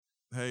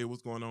Hey,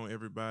 what's going on,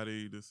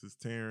 everybody? This is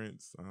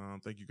Terrence.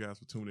 Thank you guys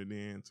for tuning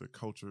in to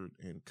Culture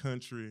and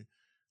Country.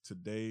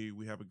 Today,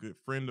 we have a good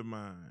friend of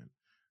mine.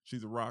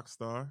 She's a rock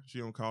star. She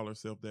don't call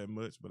herself that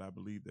much, but I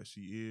believe that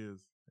she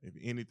is. If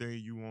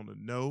anything you want to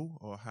know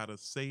or how to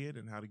say it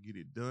and how to get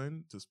it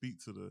done to speak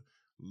to the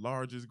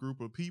largest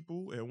group of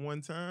people at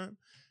one time,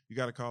 you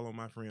got to call on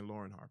my friend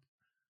Lauren Harper.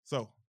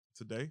 So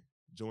today,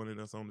 joining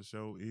us on the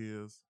show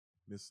is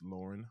Miss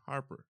Lauren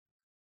Harper.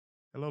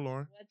 Hello,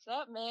 Lauren. What's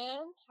up, man?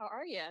 How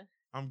are you?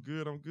 I'm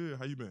good. I'm good.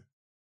 How you been?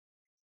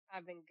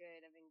 I've been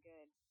good. I've been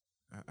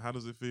good. How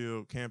does it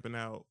feel camping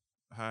out,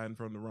 hiding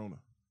from the Rona?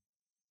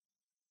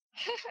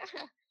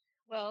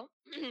 Well,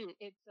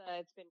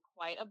 it's been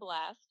quite a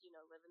blast.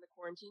 Living the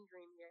quarantine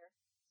dream here,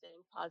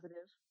 staying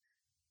positive.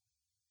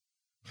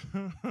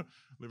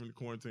 Living the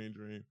quarantine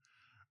dream.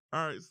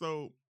 All right,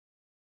 so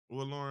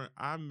well, Lauren,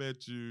 I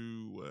met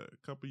you a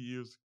couple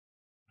years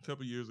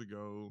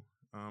ago.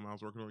 I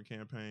was working on a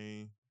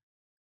campaign.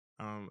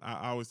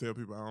 I always tell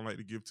people I don't like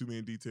to give too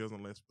many details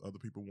unless other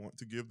people want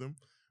to give them.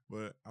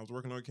 But I was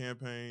working on a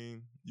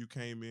campaign. You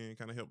came in,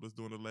 kind of helped us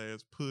during the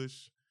last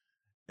push,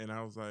 and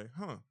I was like,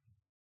 "Huh,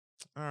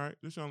 all right,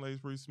 this young lady's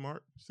pretty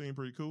smart. Seemed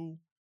pretty cool.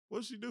 What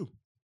does she do?"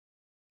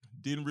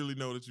 Didn't really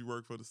know that you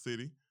work for the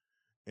city,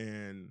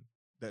 and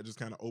that just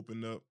kind of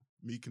opened up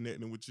me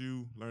connecting with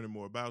you, learning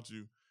more about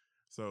you.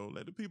 So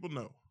let the people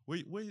know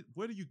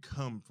where do you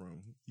come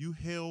from? You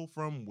hail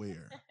from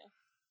where?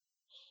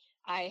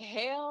 I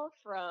hail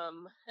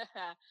from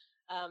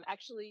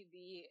actually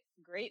the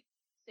great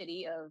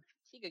city of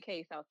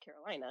TK, South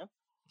Carolina.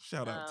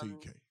 Shout out Um,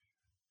 TK.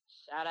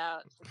 Shout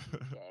out to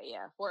TK.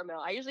 Yeah, Fort Mill.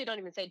 I usually don't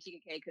even say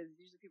TK because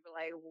usually people are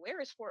like,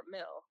 "Where is Fort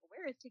Mill?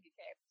 Where is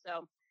TK?"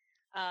 So,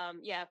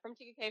 yeah, from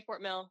TK,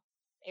 Fort Mill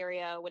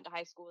area. Went to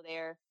high school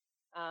there,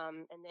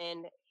 and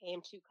then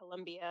came to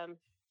Columbia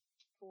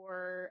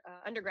for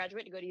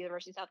undergraduate to go to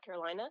University of South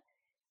Carolina.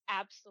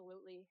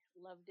 Absolutely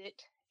loved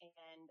it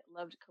and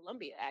loved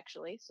Columbia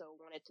actually. So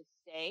wanted to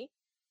stay.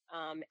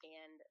 And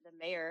the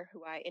mayor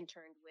who I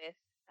interned with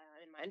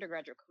in my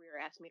undergraduate career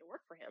asked me to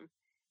work for him.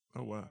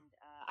 Oh wow. And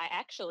I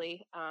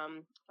actually,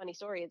 funny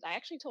story is, I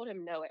actually told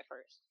him no at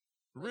first,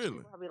 which Really?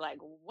 people are probably like,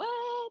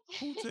 "What?"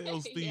 Who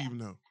tells Yeah, Steve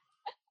no?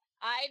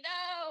 I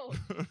know.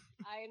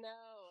 I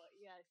know.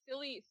 Yeah,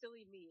 silly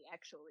me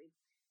actually.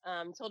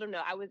 Told him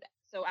no. I was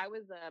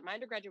my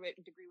undergraduate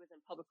degree was in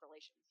public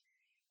relations,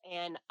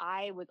 and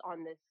I was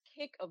on this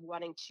kick of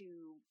wanting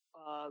to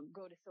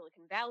go to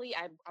Silicon Valley.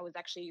 I was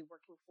actually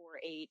working for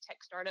a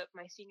tech startup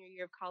my senior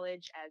year of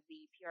college as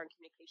the PR and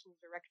communications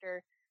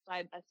director. So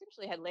I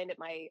essentially had landed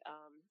my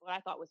what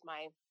I thought was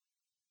my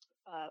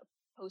uh,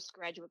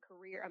 postgraduate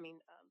career.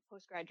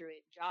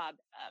 Postgraduate job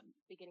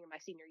beginning of my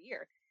senior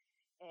year.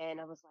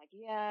 And I was like,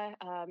 yeah,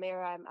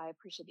 Mayor, I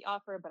appreciate the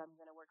offer, but I'm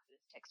going to work for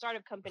this tech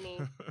startup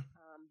company.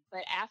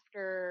 But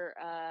after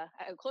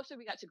closer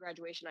we got to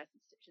graduation, I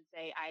should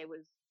say, I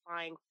was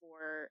applying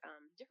for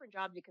different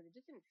jobs because it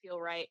just didn't feel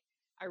right.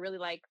 I really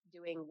like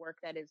doing work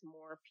that is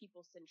more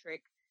people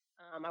centric.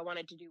 I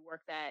wanted to do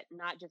work that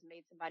not just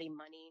made somebody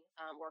money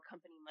or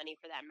company money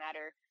for that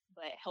matter,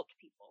 but helped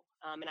people.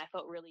 And I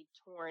felt really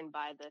torn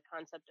by the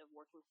concept of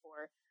working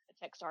for a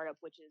tech startup,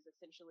 which is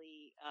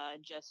essentially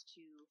just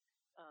to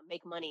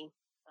make money.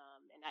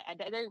 And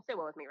that didn't sit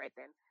well with me right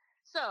then.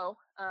 So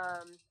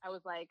I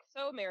was like,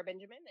 "So, Mayor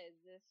Benjamin, is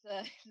this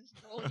is this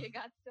role you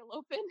got still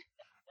open?"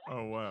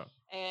 Oh wow.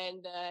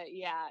 And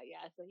yeah.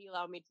 So he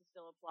allowed me to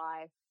still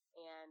apply,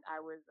 and I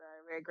was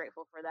very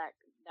grateful for that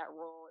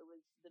role. It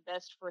was the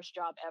best first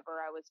job ever.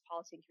 I was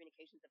policy and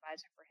communications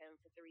advisor for him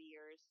for 3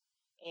 years,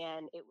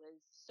 and it was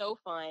so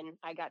fun.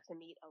 I got to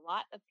meet a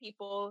lot of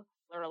people,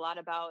 learn a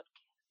lot about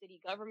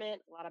city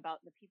government, a lot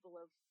about the people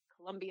of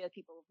Columbia,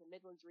 people of the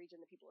Midlands region,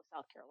 the people of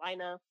South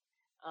Carolina,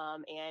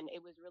 and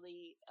it was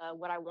really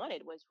what I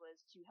wanted was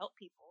to help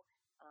people.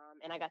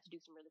 And I got to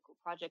do some really cool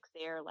projects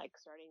there, like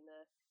starting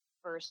the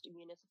first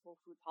municipal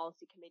food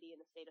policy committee in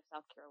the state of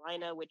South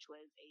Carolina, which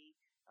was a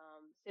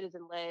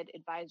citizen-led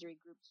advisory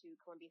group to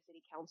Columbia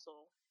City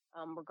Council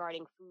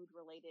regarding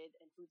food-related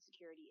and food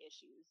security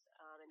issues.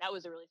 And that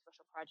was a really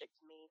special project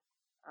to me,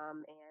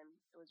 and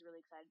I was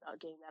really excited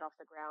about getting that off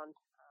the ground.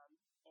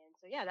 And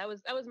so, yeah, that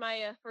was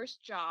my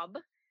first job,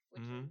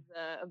 which Hmm. is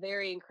a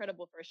very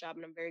incredible first job,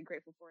 and I'm very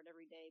grateful for it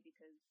every day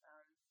because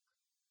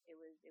it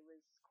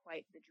was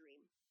quite the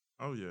dream.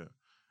 Oh yeah.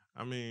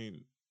 I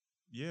mean,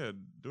 yeah,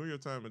 during your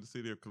time at the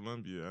city of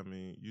Columbia, I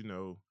mean,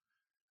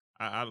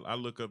 I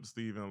look up to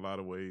Steve in a lot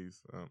of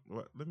ways.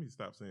 Let me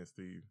stop saying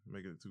Steve,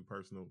 making it too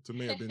personal. To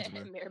Mayor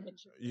Benjamin. Mayor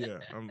Benjamin. Yeah,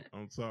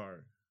 I'm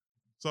sorry,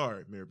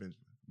 Mayor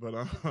Benjamin. But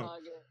It's all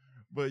good.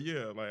 but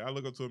yeah, like I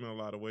look up to him in a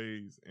lot of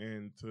ways,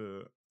 and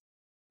to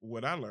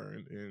what I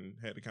learned and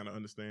had to kind of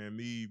understand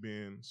me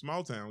being a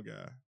small town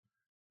guy,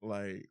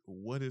 like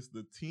what is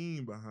the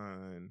team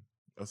behind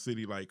a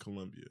city like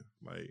Columbia?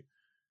 Like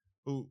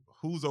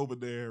who's over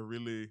there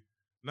really,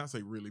 not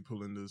say really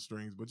pulling the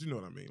strings, but you know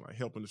what I mean, like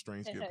helping the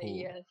strings get pulled.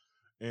 Yes,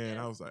 And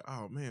I yes. was like,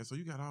 oh man, so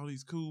you got all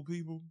these cool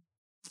people,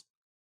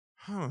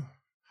 huh?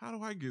 How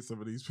do I get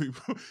some of these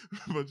people?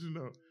 But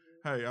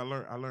Hey, I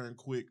learned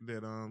quick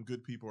that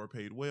good people are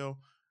paid well,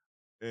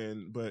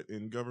 but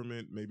in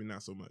government maybe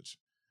not so much.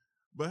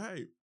 But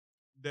hey,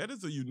 that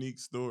is a unique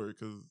story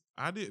because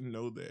I didn't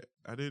know that.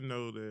 I didn't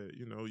know that.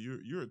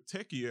 You're a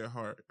techie at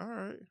heart. All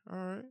right, all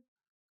right.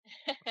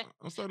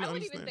 I'm starting I to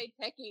wouldn't even understand.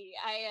 say techie.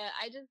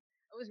 I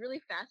was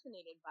really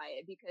fascinated by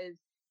it because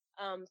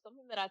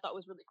something that I thought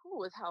was really cool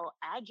was how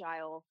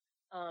agile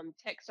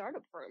tech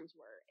startup firms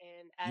were,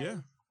 and Yeah,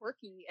 as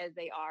quirky as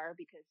they are,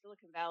 because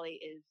Silicon Valley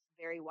is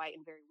very white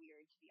and very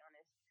weird, to be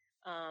honest.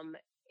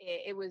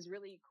 It was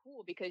really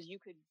cool because you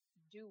could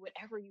do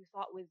whatever you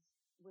thought was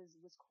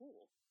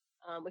cool.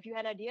 If you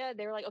had an idea,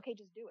 they were like, okay,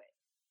 just do it.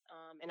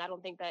 And I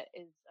don't think that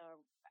is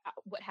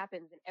what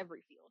happens in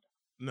every field.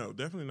 no,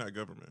 definitely not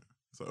government.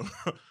 So,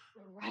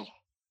 Right.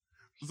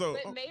 so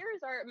But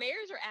mayors are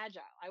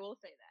agile. I will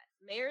say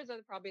that mayors are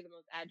probably the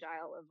most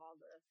agile of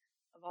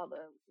all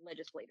the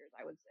legislators.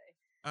 I would say.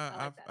 I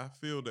I, like that I I about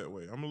feel that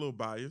way. I'm a little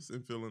biased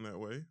in feeling that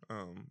way,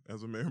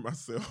 as a mayor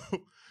myself.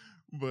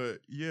 But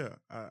yeah,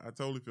 I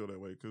totally feel that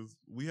way because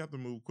we have to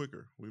move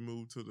quicker. We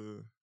move to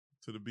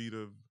the beat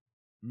of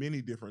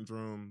many different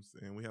drums,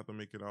 and we have to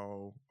make it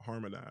all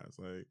harmonize.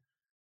 Like,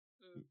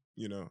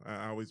 them.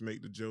 I always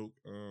make the joke.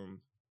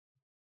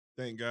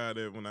 Thank God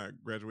that when I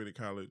graduated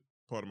college,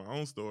 part of my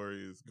own story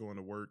is going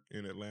to work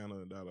in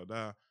Atlanta, da da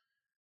da,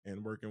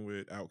 and working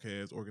with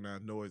Outkast,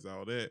 Organized Noise,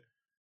 all that.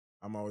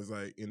 I'm always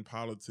like, in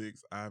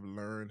politics, I've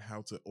learned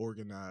how to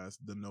organize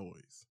the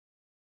noise.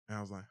 And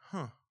I was like,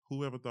 huh,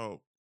 whoever thought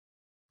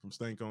from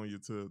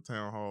Stankonia to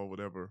Town Hall,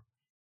 whatever,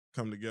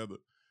 come together.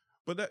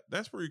 But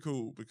that's pretty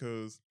cool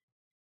because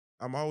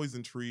I'm always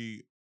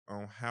intrigued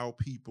on how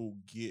people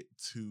get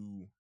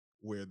to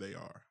where they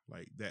are,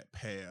 like that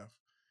path.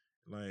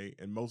 Like,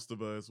 and most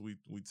of us, we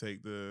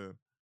take the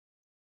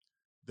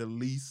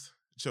least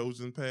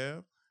chosen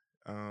path.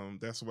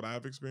 That's what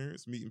I've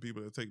experienced, meeting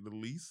people that take the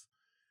least.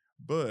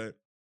 But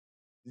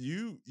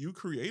you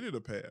created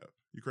a path.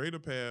 You created a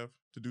path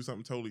to do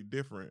something totally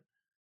different.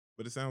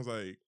 But it sounds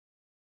like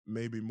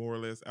maybe more or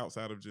less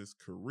outside of just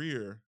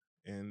career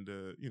and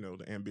the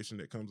ambition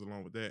that comes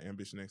along with that,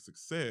 ambition and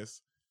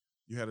success,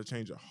 you had a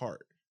change of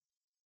heart,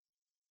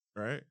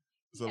 right?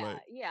 So Yeah,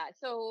 like, yeah.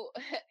 So,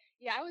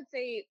 yeah, I would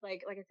say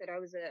like I said, I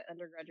was an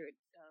undergraduate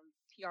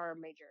PR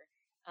major,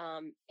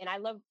 and I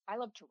love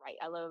to write.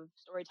 I love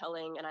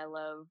storytelling, and I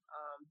love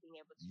being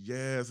able to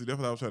yeah, see, that's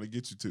what I was trying to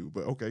get you to.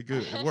 But okay,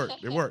 good, it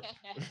worked. It worked.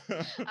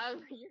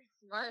 You're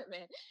smart,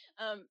 man.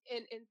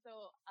 And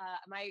so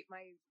my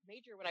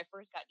major when I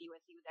first got to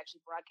USC was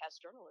actually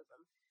broadcast journalism.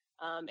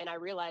 And I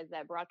realized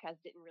that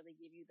broadcast didn't really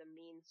give you the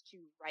means to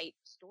write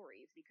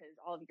stories because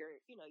all of your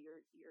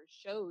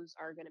shows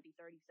are going to be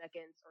 30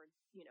 seconds or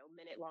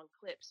minute long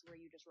clips where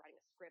you're just writing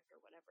a script or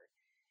whatever.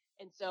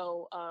 And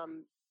so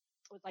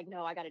it was like,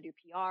 no, I got to do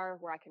PR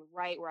where I can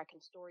write, where I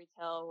can story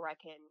tell, where I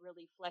can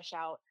really flesh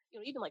out,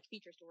 even like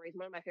feature stories.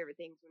 One of my favorite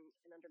things when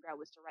in undergrad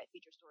was to write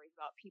feature stories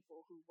about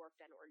people who worked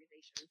at an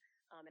organization,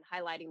 and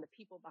highlighting the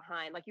people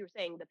behind, like you were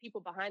saying, the people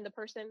behind the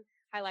person,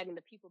 highlighting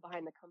the people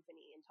behind the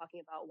company, and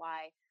talking about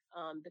why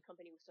the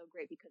company was so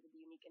great because of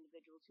the unique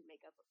individuals who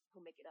make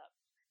it up.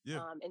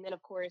 Yeah, And then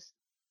of course,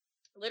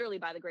 literally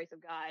by the grace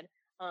of God,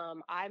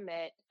 I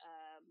met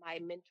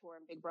my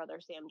mentor and big brother,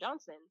 Sam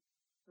Johnson,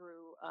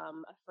 through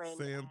a friend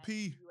Sam at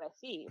P.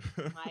 USC.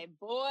 My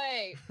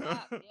boy,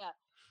 Pops, yeah.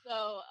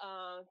 So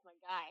it's my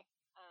guy.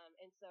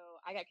 And so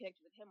I got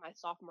connected with him my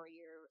sophomore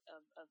year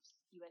of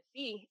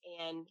USC,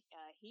 and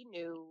he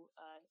knew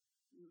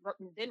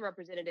then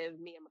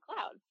Representative Mia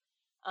McLeod.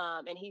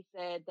 And he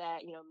said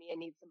that, Mia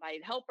needs somebody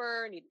to help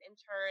her, need an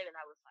intern. And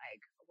I was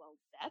like, well,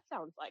 that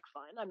sounds like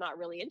fun. I'm not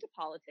really into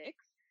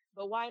politics,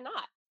 but why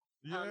not?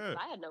 Yeah, Because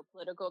I had no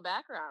political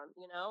background.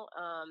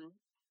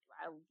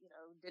 I,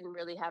 didn't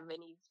really have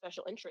any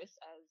special interests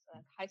as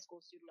a high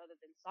school student other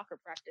than soccer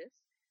practice.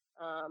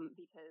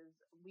 Because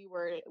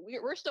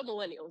we're still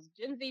millennials.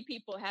 Gen Z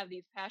people have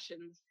these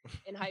passions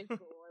in high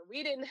school, and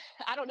we didn't.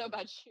 I don't know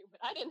about you,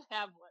 but I didn't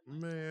have one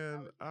myself when I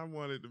man, was I younger.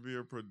 wanted to be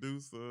a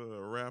producer,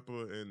 a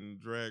rapper, and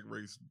drag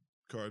race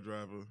car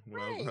driver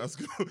when I was in high Right,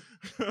 school.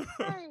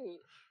 right.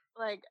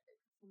 Like,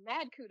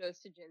 mad kudos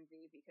to Gen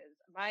Z because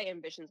my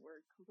ambitions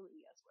were completely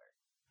elsewhere.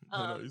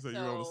 I know you say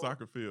you were on the So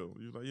soccer field.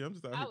 You was like, yeah, I'm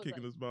just out I here was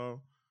kicking like, this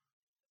ball.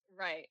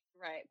 right,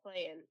 right,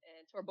 playing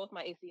and tore both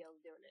my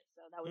ACLs doing it.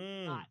 So that was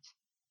Mm. not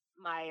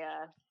my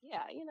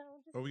yeah,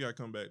 just Oh, we gotta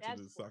come back to bad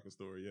the sport. soccer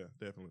story. Yeah,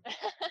 definitely.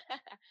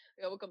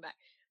 Yeah, we'll come back.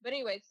 But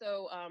anyway,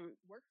 so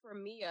worked for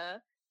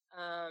Mia,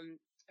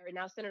 or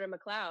now Senator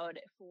McLeod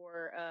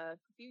for a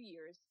few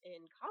years in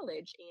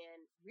college,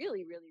 and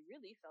really, really,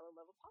 really fell in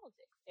love with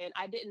politics. And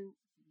I didn't,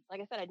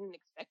 like I said, I didn't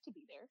expect to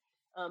be there.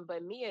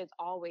 But Mia is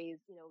always,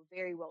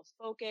 very well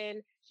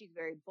spoken. She's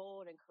very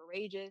bold and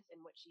courageous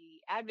in what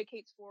she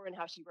advocates for and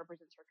how she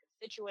represents her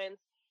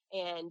constituents.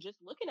 And just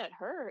looking at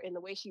her and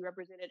the way she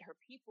represented her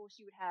people,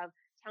 she would have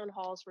town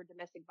halls for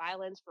domestic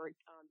violence, for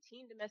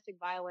teen domestic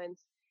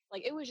violence.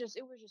 Like it was just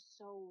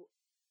so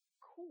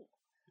cool.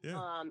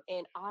 Yeah.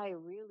 And I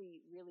really,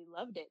 really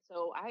loved it.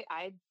 So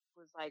I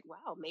was like,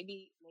 wow,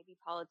 maybe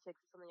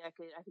politics is something I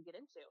could get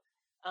into.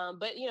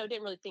 But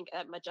didn't really think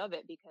that much of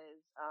it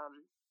because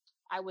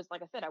I was,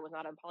 like I said, I was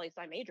not a poli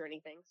sci major or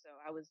anything, so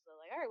I was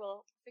like, all right,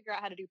 well, figure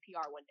out how to do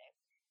PR one day.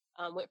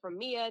 Went from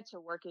Mia to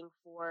working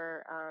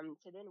for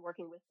to then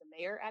working with the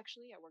mayor.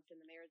 Actually, I worked in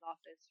the mayor's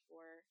office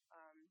for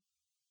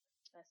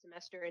a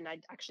semester, and I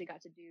actually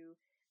got to do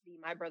the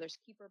My Brother's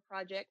Keeper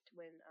project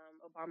when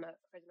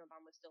President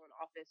Obama was still in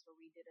office, where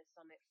we did a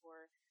summit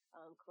for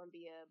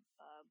Columbia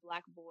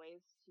Black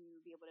boys to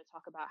be able to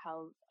talk about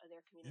how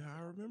their community Yeah, I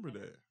could help them remember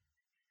better. that.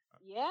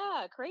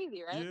 Yeah,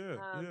 crazy, right? Yeah,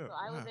 yeah. So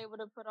I was Wow. able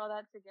to put all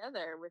that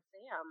together with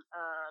Sam,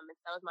 and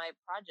that was my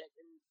project.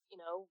 And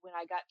when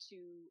I got to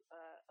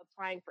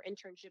applying for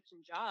internships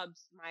and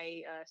jobs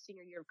my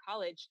senior year of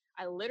college,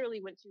 I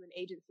literally went to an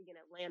agency in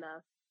Atlanta,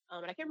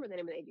 and I can't remember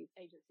the name of the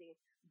agency,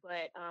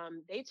 but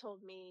they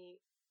told me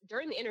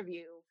during the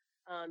interview,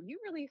 you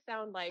really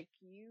sound like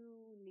you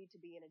need to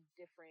be in a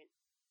different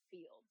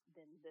field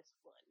than this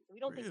one. We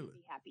don't think you'd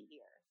Really? be happy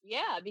here.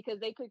 Yeah, because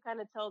they could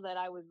kind of tell that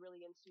I was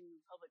really into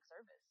public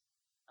service.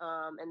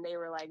 And they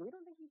were like, we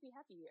don't think you'd be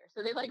happy here.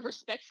 So they like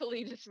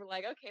respectfully just were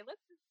like, okay,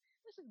 let's just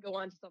go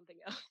on to something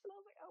else. And I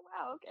was like, oh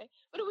wow, okay.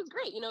 But it was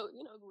great.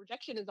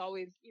 Rejection is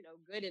always,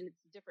 good in its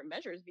different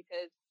measures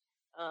because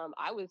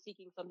I was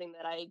seeking something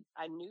that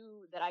I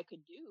knew that I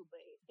could do,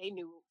 but they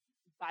knew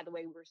by the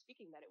way we were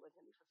speaking that it was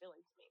going to be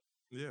fulfilling to me.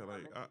 Yeah,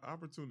 like And so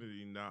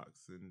opportunity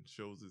knocks and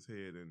shows his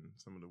head in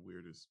some of the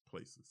weirdest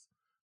places.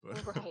 But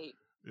right,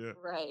 yeah.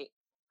 right,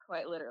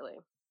 quite literally.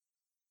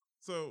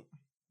 So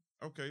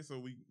okay, so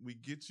we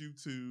get you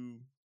to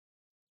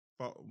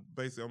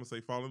basically, I'm gonna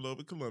say fall in love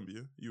with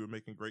Columbia. You were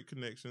making great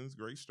connections,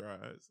 great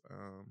strides.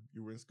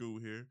 You were in school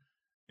here,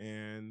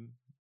 and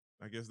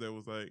I guess that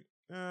was like,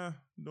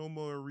 no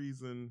more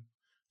reason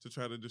to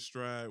try to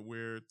describe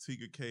where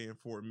Tega K and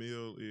Fort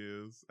Mill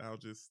is. I'll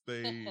just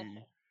stay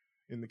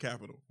in the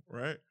capital,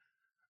 right?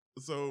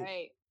 So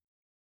Right.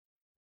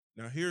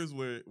 now here's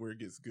where it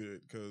gets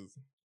good because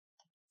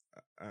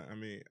I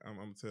mean I'm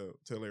gonna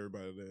tell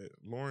everybody that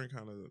Lauren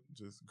kind of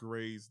just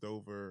grazed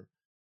over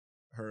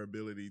her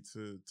ability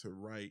to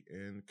write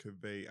and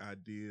convey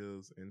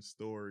ideas and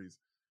stories.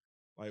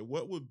 Like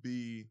what would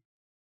be,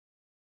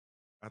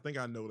 I think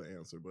I know the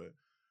answer, but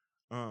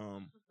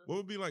what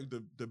would be like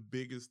the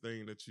biggest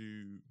thing that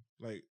you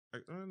like,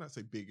 not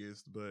say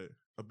biggest, but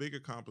a big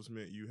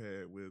accomplishment you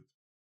had with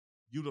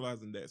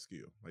utilizing that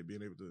skill, like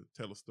being able to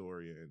tell a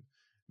story and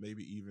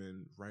maybe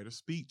even write a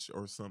speech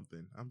or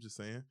something. I'm just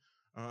saying.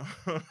 uh,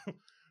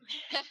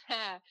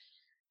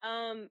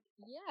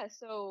 Yeah,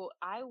 so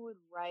I would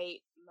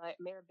write my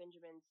Mayor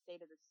Benjamin's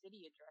State of the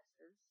City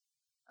addresses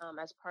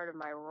as part of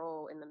my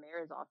role in the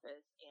mayor's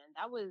office, and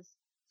that was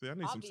See, I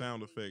need some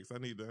sound obviously. effects.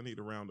 I need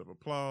a round of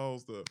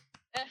applause.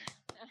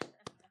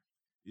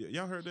 Yeah,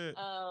 y'all heard that?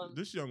 um,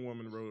 This young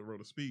woman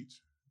wrote a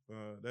speech.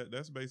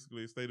 That's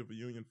basically a State of the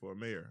Union for a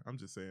mayor. I'm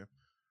just saying.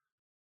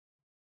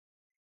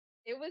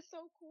 it was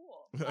so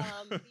cool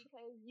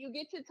because you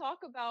get to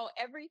talk about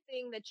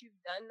everything that you've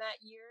done that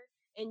year,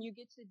 and you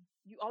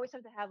always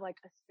have to have like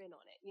a spin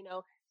on it.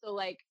 So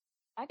like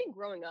I think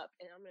growing up,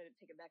 and I'm gonna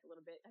take it back a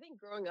little bit. I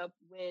think growing up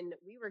when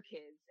we were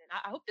kids, and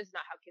I hope this is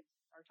not how kids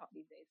are taught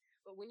these days,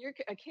 but when you're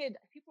a kid,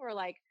 people are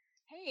like,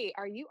 "Hey,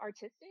 are you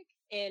artistic?"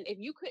 And if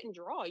you couldn't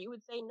draw, you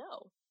would say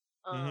no.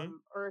 Mm-hmm.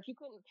 Or if you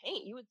couldn't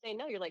paint, you would say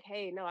no. You're like,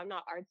 "Hey, no, I'm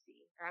not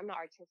artsy, or I'm not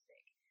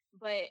artistic."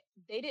 But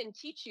they didn't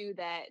teach you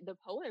that the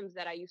poems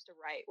that I used to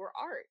write were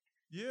art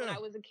when Yeah. I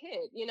was a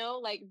kid.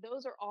 Like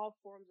those are all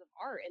forms of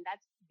art, and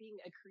that's being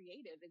a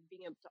creative, is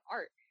being able to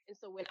art. And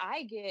so when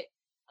I get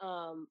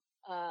um,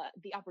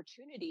 the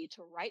opportunity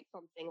to write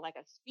something like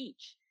a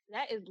speech,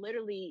 that is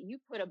literally you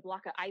put a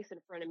block of ice in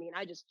front of me and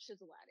I just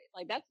chisel at it.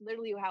 Like that's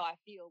literally how I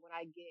feel when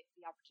I get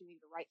the opportunity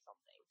to write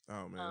something.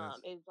 Oh man,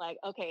 that's Is like,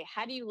 okay,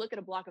 how do you look at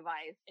a block of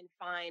ice and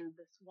find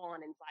the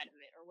swan inside of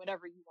it or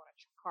whatever you want to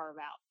carve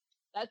out?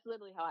 That's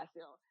literally how I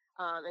feel.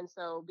 And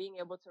so being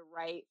able to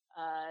write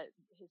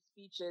his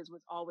speeches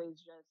was always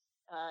just,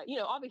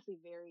 obviously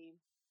very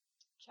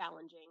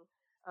challenging,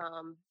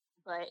 um,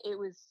 but it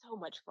was so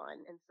much fun.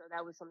 And so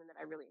that was something that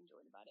I really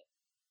enjoyed about it.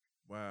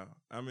 wow.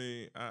 I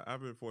mean,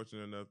 I've been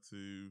fortunate enough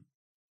to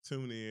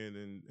tune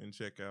in and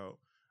check out.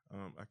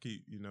 I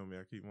keep, you know me,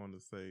 I keep wanting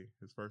to say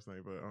his first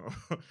name,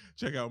 but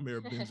check out Mayor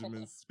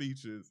Benjamin's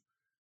speeches.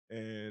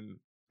 And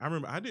I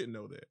remember I didn't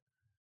know that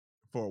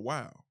for a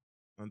while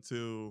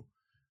until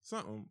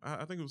something.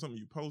 I think it was something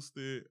you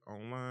posted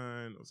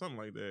online or something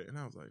like that, and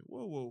I was like,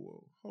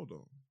 whoa, hold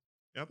on.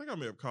 And I think I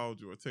may have called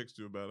you or texted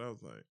you about it. I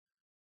was like,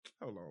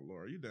 hold on,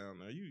 Laura, you down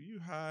there? You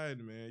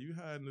hiding, man? You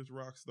hiding this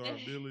rock star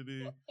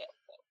ability?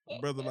 A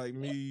brother like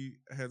me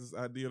has this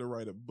idea to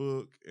write a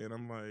book, and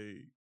I'm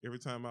like, every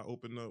time I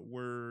open up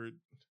Word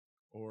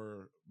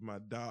or my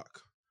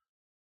doc,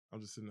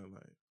 I'm just sitting there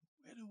like,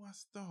 where do I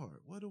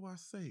start? What do I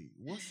say?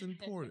 What's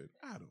important?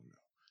 I don't know.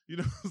 You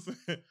know what I'm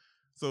saying?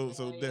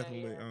 So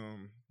definitely, Yeah.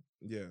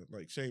 yeah,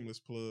 like shameless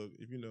plug.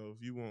 If you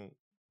want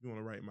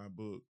to write my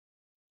book,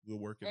 we'll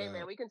work it Hey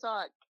man, out. we can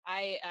talk.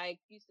 I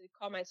used to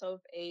call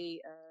myself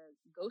a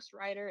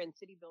ghostwriter and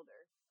city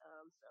builder.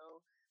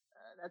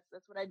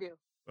 That's what I do.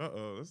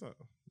 That's not.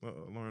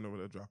 Lauren over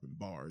there dropping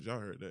bars. Y'all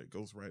heard that?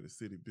 Ghostwriter,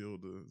 city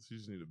builder. She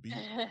just need a beat.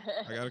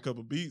 I got a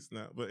couple beats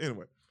now, but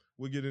anyway,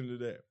 we'll get into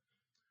that.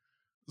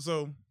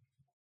 So,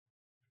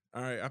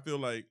 all right, I feel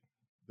like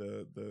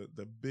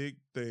the big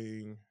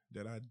thing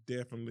that I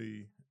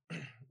definitely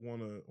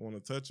wanna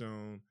touch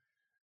on,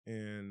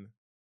 and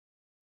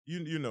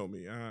you know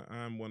me,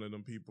 I'm one of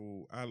them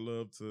people. I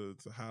love to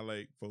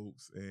highlight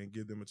folks and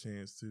give them a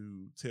chance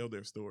to tell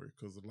their story,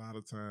 because a lot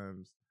of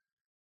times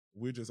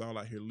we're just all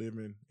out here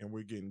living and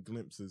we're getting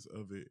glimpses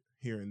of it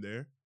here and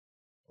there.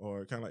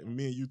 Or kind of like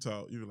me and you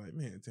talk, you were like,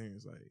 man,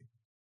 Terrence, like,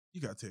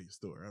 you gotta tell your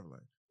story. I was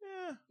like,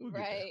 yeah, we'll get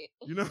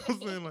there. You know what I'm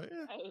saying? Like,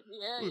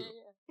 yeah,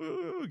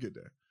 we'll get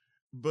there.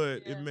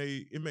 But it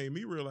made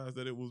me realize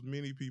that it was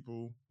many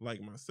people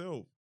like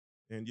myself.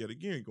 And yet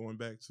again, going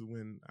back to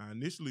when I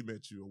initially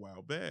met you a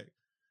while back,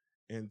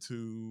 and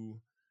to,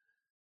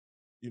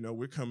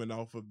 we're coming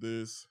off of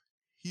this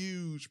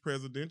huge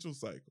presidential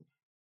cycle.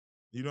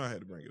 You know, I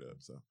had to bring it up.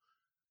 So,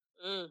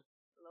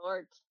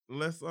 Lord,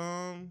 let's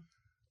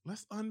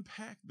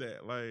unpack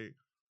that. Like,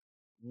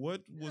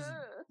 what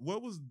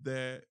was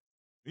that?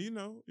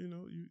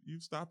 You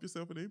stop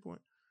yourself at any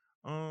point.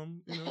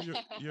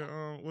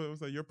 Your what was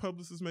that? Your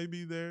publicist may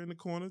be there in the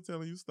corner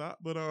telling you stop,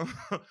 but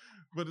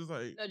but it's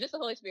like, no, just the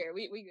Holy Spirit.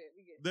 We good.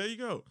 There you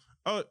go.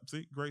 Oh,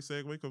 see, great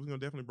segue, because we're gonna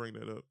definitely bring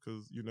that up,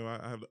 because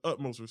I have the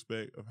utmost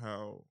respect of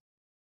how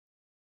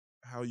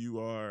you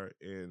are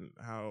and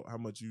how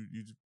much you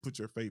put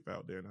your faith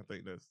out there, and I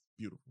think that's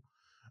beautiful.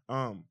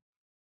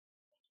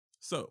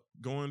 So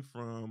going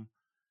from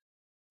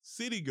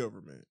city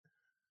government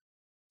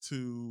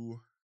to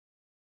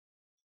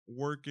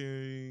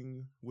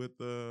working with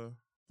a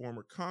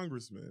former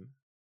congressman,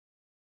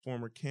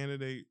 former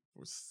candidate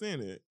for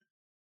Senate,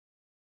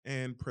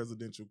 and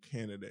presidential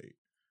candidate.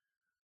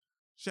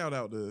 Shout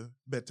out to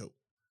Beto.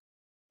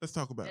 Let's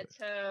talk about it.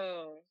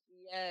 Beto,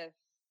 yes.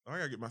 I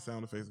gotta get my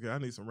sound effects guy. I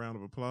need some round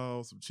of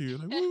applause, some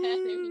cheers. Like,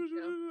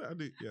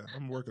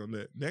 I'm working on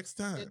that next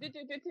time.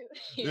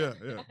 Yeah,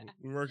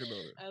 we're working on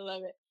it. I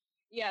love it.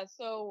 Yeah,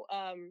 so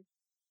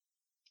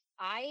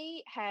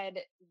I had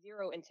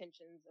zero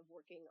intentions of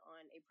working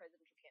on a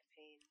presidential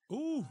campaign.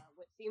 Ooh.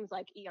 What seems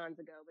like eons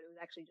ago, but it was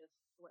actually just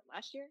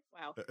last year?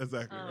 Wow.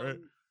 Exactly, right?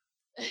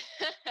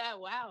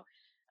 Wow.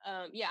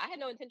 Yeah, I had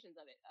no intentions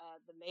of it.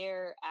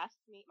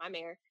 My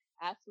mayor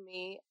asked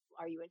me,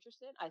 "Are you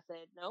interested?" I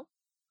said no.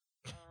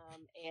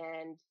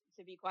 And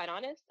to be quite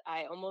honest,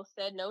 I almost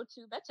said no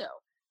to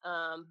Beto.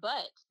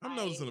 But I'm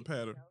noticing a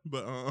pattern.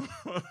 But I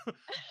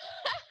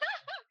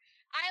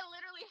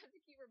literally have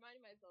to keep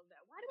reminding myself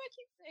that. Why do I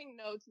keep saying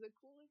no to the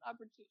coolest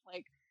opportunity?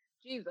 Like,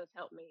 Jesus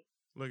help me.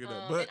 Look at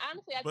that. And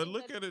honestly, I think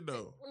look at it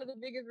though. One of the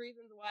biggest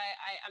reasons why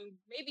I'm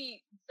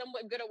maybe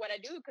somewhat good at what I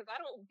do, because I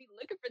don't be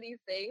looking for these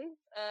things.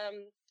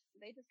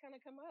 They just kind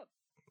of come up.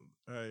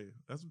 Hey,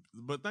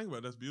 but think about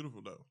it, that's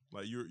beautiful though.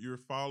 Like you're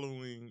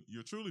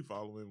truly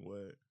following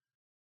what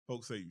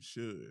folks say you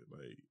should.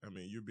 Like, I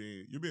mean, you're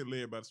being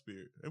led by the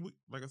Spirit, and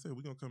like I said,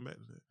 we're gonna come back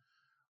to that.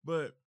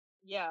 But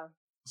yeah.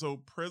 So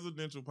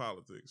presidential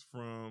politics,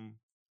 from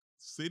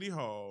City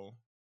Hall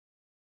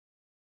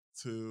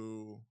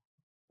to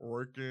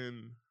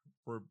working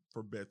for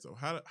Beto.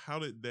 How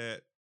did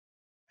that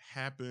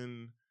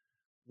happen?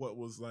 What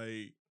was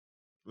like?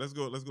 Let's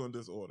go in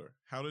this order.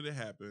 How did it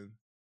happen?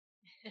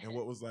 And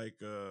what was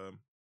like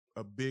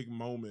a big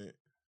moment?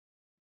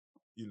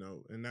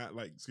 And not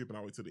like skipping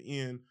all the way to the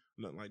end,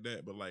 nothing like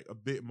that, but like a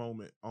big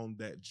moment on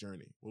that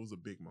journey. What was a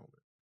big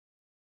moment?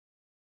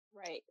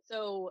 Right.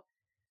 So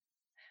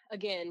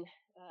again,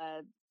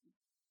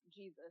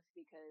 Jesus,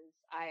 because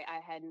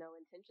I had no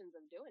intentions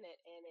of doing it,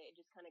 and it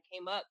just kind of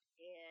came up.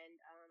 And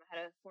I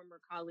had a former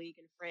colleague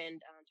and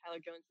friend,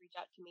 Tyler Jones, reach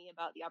out to me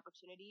about the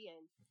opportunity.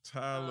 And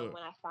Tyler,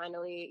 when I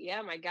finally,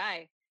 my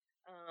guy,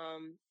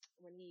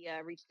 when he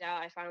reached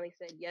out, I finally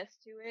said yes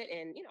to it.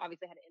 And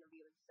obviously I had an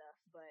interview and stuff,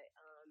 but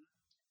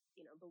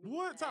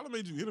what? Tyler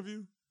made you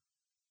interview?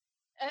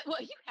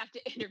 Well, you have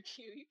to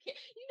interview. You can't.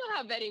 You know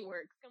how vetting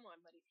works. Come on,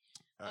 buddy.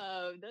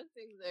 Those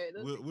things are.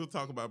 We'll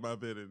talk about my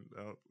vetting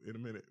in a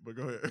minute, but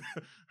go ahead.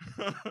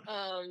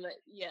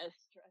 Yes,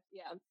 trust.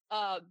 Yeah.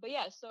 But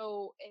yeah.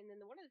 So, and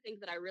then one of the things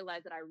that I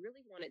realized that I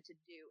really wanted to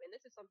do, and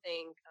this is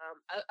something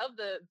of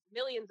the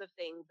millions of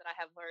things that I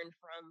have learned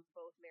from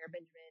both Mayor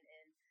Benjamin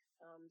and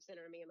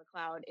Senator Mia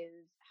McLeod,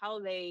 is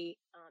how they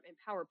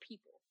empower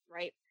people,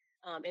 right?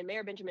 And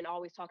Mayor Benjamin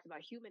always talks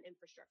about human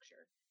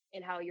infrastructure,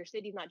 and how your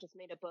city's not just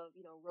made up of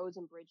roads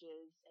and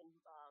bridges and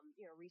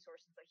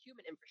resources, but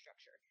human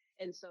infrastructure.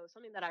 And so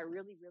something that I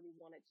really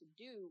wanted to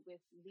do with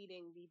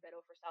leading the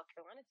Beto for South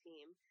Carolina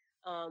team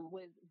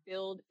was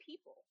build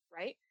people,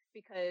 right?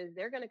 Because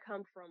they're going to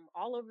come from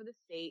all over the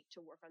state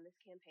to work on this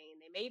campaign.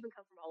 They may even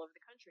come from all over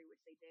the country,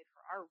 which they did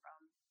for our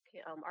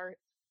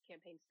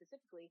campaign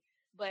specifically.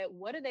 But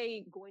what are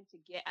they going to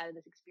get out of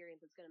this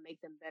experience that's going to make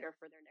them better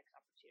for their next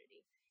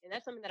opportunity? And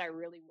that's something that I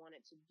really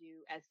wanted to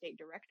do as state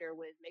director,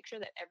 was make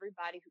sure that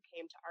everybody who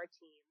came to our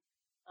team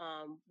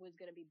was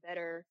going to be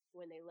better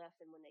when they left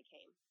than when they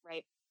came,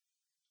 right?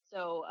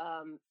 So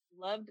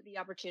loved the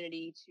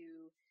opportunity to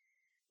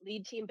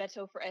lead Team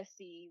Beto for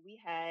SC. We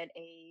had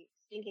a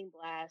stinking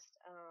blast.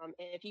 And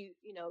if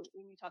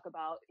when you talk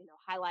about,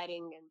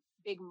 highlighting and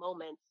big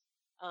moments,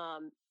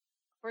 um,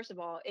 first of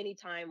all, any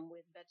time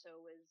with Beto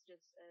was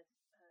just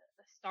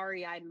a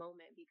starry-eyed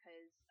moment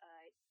because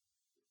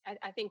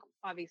I think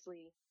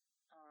obviously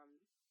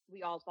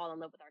we all fall in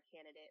love with our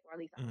candidate, or at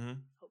least I Mm-hmm.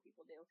 hope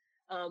people do.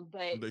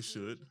 But They he was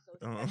should. just so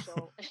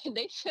special.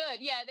 They should,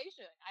 yeah, they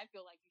should. I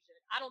feel like you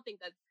should. I don't think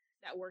that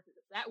work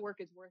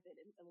is worth it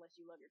unless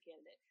you love your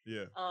candidate.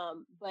 Yeah.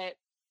 But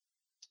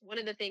one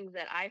of the things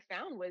that I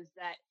found was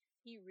that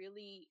he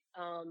really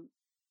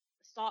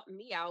sought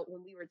me out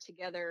when we were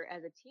together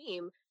as a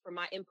team for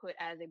my input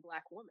as a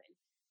Black woman.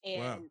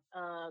 Wow.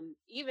 And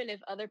even if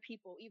other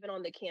people, even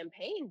on the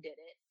campaign, did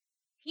it,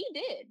 he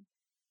did,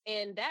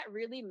 and that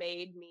really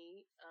made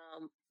me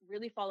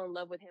really fall in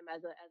love with him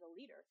as a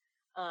leader.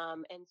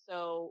 And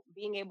so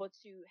being able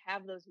to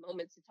have those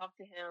moments to talk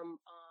to him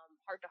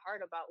heart to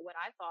heart about what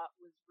I thought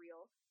was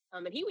real.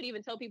 And he would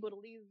even tell people to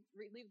leave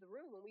the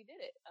room when we did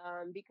it,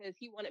 because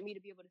he wanted me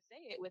to be able to say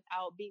it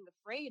without being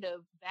afraid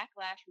of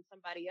backlash from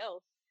somebody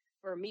else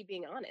for me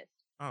being honest.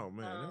 Oh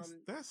man, that's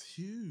Um, that's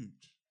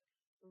huge.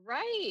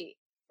 right,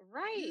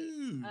 right.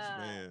 Huge,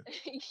 man.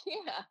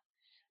 Yeah,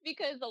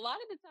 because a lot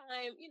of the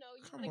time, you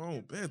Come on a on,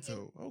 campaign,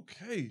 Beto.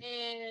 Okay.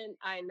 and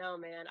I know,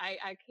 man,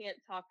 I can't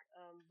talk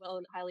well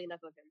and highly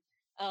enough of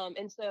him.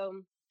 And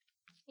so,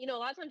 a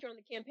lot of times you're on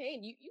the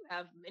campaign, you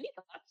have many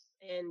thoughts,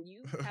 and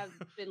you have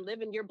been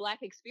living your Black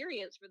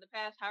experience for the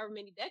past however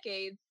many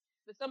decades,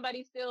 but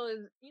somebody still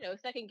is,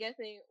 second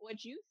guessing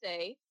what you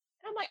say.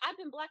 And I'm like, I've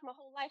been Black my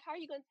whole life. How are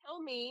you going to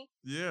tell me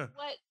Yeah.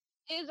 what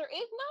is or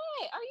is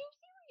not? Are you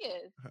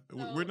serious?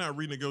 We're So not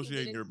we really get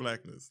renegotiating your into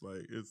blackness.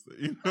 Like it's what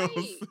I'm right,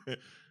 saying?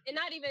 and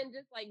not even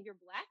just like your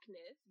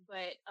Blackness,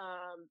 but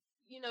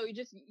you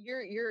just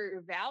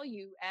your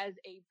value as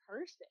a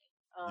person.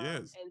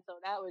 Yes. And so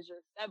that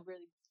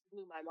really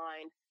blew my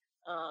mind.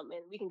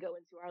 And we can go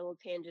into our little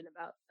tangent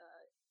about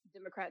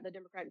the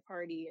Democratic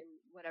Party and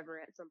whatever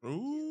at some point too,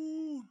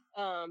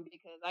 Ooh.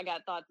 because I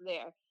got thoughts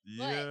there.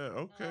 But Yeah.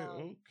 Okay.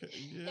 um, Okay.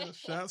 Yeah.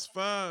 Shots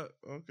fired.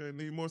 Okay.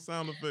 Need more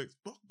sound effects.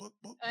 Buck. Buck.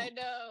 Buck. I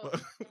know. Buck.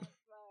 That's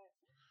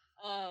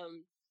right.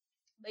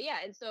 But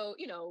yeah, and so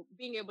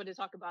being able to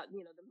talk about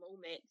the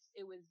moments,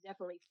 it was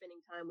definitely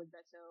spending time with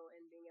Beto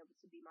and being able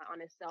to be my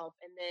honest self.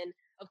 And then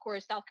of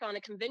course South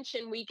Carolina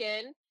Convention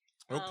weekend,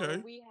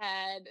 Okay. we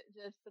had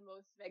just the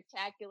most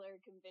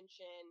spectacular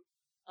convention.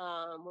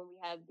 When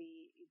we had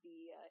the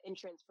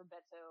entrance for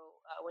Beto,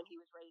 when he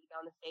was ready to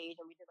go on the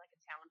stage, and we did like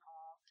a town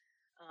hall.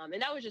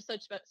 And that was just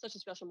such a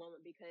special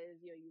moment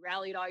because you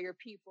rallied all your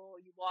people,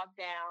 you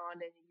walked down,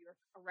 and you were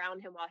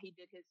around him while he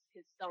did his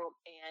stomp,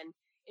 and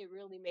it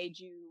really made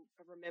you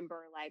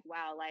remember, like,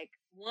 wow, like,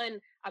 one,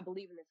 I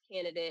believe in this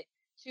candidate,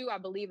 two, I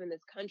believe in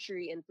this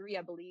country, and three,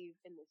 I believe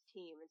in this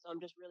team. And so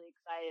I'm just really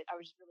excited. I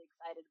was just really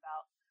excited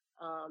about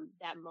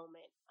that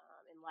moment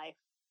in life.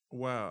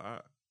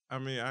 Wow.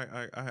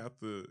 I have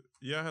to.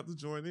 Yeah, I have to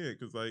join in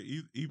because like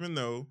even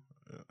though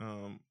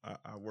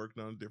I worked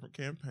on a different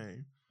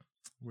campaign,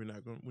 we're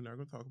not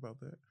gonna talk about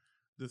that.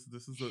 This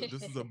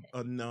is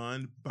a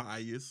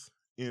non-biased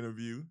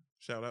interview.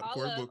 Shout out to All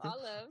Cory love, Booker.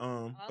 all love,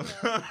 Um, all love.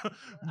 I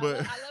but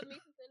love, I love me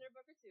some Senator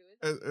Booker too.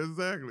 It's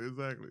all good.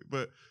 exactly.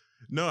 But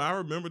no, I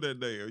remember that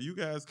day. You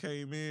guys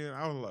came in.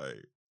 I was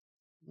like,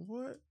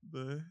 what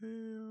the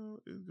hell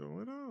is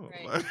going on?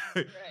 Right,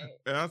 Like,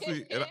 and I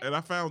see, right. and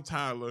I found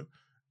Tyler,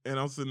 and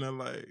I'm sitting there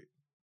like,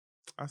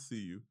 I see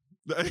you.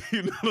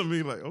 You know what I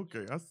mean? Like,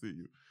 okay, I see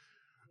you.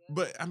 Yep.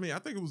 But I mean, I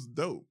think it was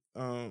dope.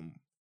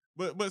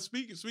 But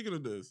speaking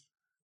of this,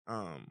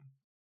 um,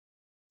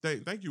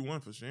 thank you one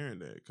for sharing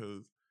that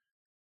because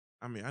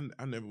I mean,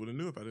 I never would have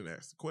knew if I didn't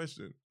ask the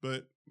question.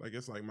 But I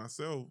guess like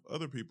myself,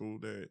 other people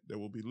that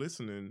will be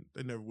listening,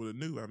 they never would have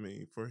knew. I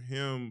mean, for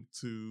him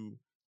to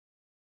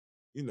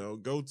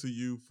go to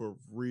you for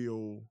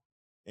real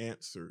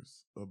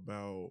answers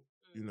about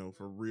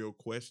for Mhm. real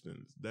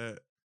questions that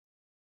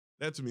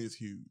to me is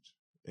huge.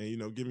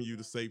 And giving you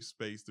the Yep. safe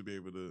space to be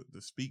able to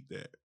speak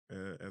that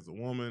as a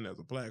woman, as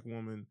a Black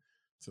woman,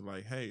 to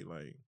like, hey,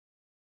 like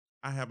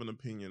I have an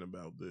opinion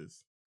about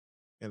this,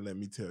 and let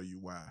me tell you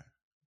why.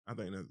 I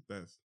think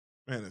that's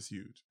man, that's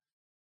huge.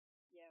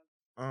 Yeah.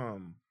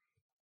 Um,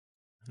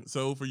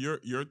 so for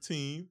your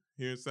team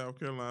here in South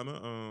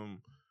Carolina,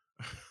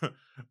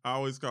 I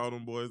always call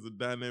them boys a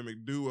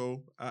dynamic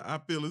duo. I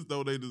feel as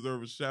though they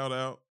deserve a shout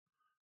out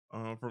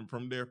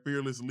from their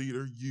fearless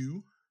leader,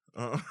 you.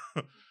 Uh,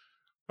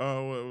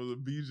 what was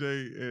it,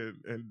 BJ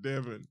and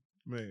Devin?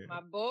 Man,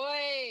 My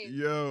boys.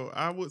 yo,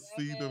 I would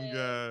see them Devin.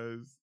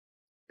 guys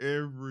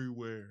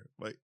everywhere,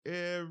 like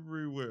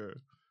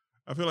everywhere.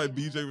 I feel They like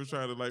BJ was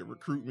trying to hustle, like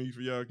recruit man. me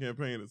for y'all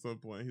campaign at some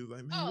point. He was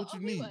like, "Man, what Oh, you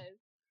he need?" was.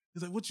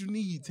 He's like, "What you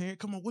need, Tan?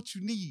 Come on, what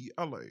you need?"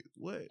 I'm like,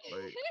 "What?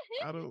 Like,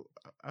 I don't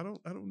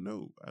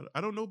know.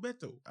 I don't know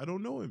Beto. I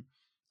don't know him.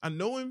 I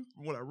know him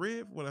from what I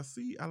read, from what I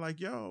see. I like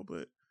y'all,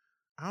 but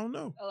I don't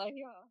know." I like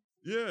y'all.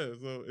 Yeah,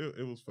 so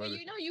it was Well,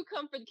 funny. you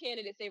come for the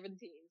candidates over the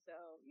team, so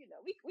we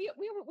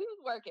was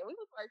working, we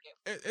was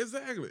working.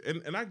 Exactly,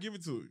 and I give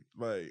it to you.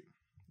 Like,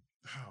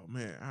 oh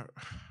man,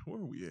 where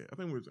were we at? I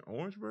think we was in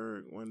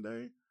Orangeburg one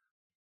day.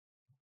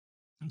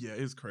 Yeah,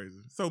 it's crazy.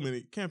 So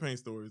many campaign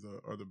stories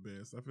are the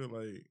best. I feel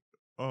like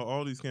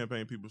all these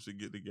campaign people should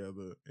get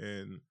together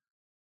and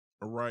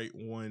write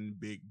one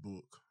big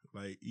book.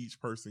 Like each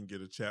person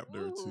get a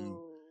chapter or two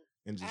Ooh,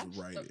 and just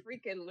write it.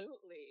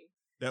 absolutely.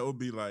 That would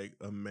be like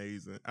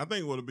amazing. I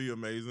think what would be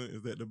amazing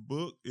is that the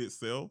book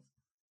itself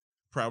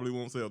probably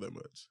won't sell that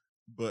much,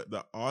 but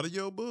the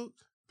audio book,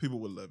 people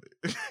would love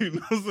it. You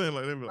know what I'm saying?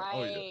 Like they'd be like,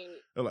 oh yeah, Right,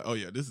 they're like, oh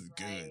yeah, this is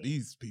good. right.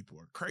 These people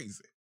are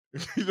crazy.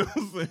 You know what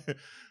I'm saying?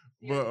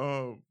 But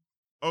Seriously.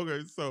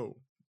 okay, so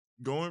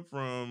going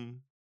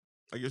from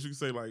I guess you could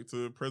say like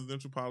to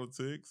presidential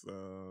politics,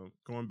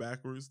 going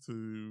backwards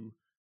to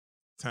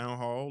town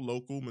hall,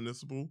 local,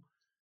 municipal.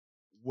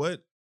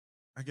 What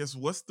I guess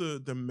what's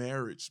the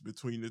marriage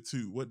between the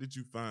two? What did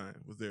you find?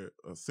 Was there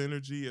a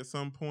synergy at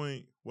some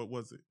point? What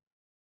was it?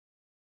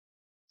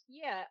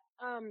 Yeah,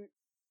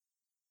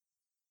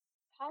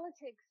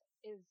 politics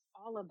is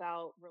all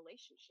about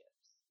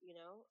relationships,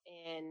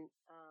 and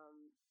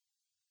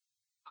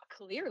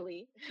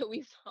clearly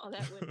we saw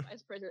that when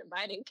Vice President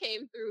Biden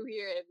came through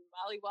here and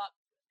mollywopped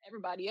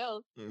everybody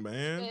else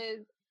Man,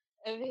 because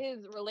of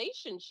his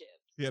relationships.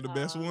 he had the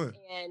best one.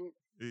 And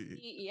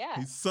He, yeah,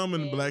 he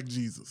summoned and Black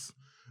Jesus.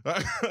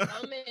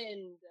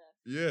 summoned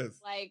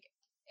Yes. like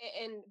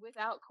and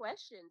without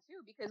question too,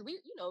 because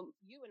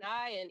you and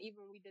I, and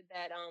even we did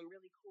that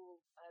really cool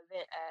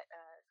event at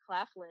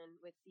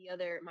Claflin with the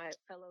other my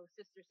fellow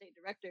sister state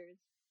directors,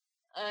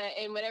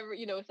 and whenever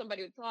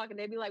somebody would talk and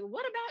they'd be like,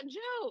 "What about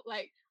Joe?"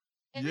 Like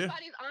Yeah.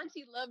 everybody's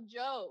auntie loved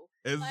Joe.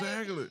 Like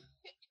Exactly.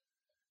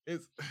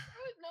 It's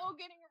there was no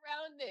getting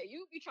around it.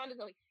 You'd be trying to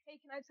go like, "Hey,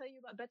 can I tell you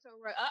about Beto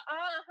O'Rourke?"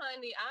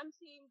 Honey, I'm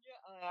Team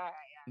Joe. All right,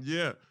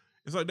 yeah.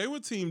 It's like they were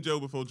Team Joe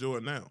before Joe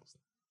announced.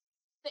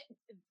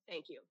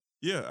 thank you,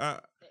 Yeah,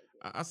 thank you.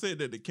 I said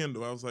that to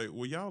Kendall. I was like,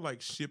 "Were y'all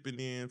like shipping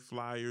in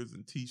flyers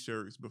and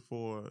T-shirts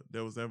before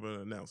there was ever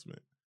an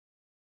announcement?"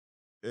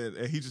 And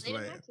he just They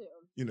didn't have laughed. to.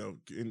 You know,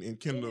 in They didn't have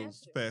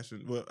Kendall's to.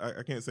 fashion. Well,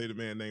 I can't say the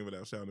man's name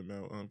without shouting him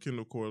out.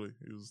 Kendall Corley.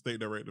 He was state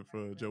director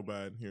Right, for Joe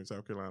right. Biden here in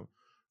South Carolina.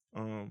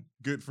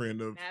 Good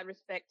friend of Mad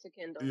respect to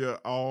Kendall. yeah.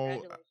 All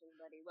Congratulations,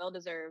 buddy. Well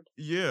deserved.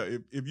 yeah.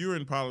 If you're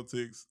in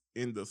politics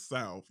in the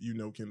South, you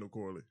know Kendall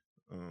Corley.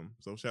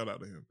 So shout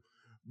out to him.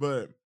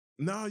 But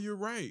no, you're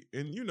right.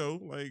 And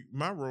like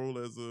my role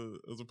as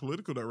a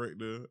political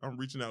director, I'm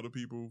reaching out to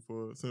people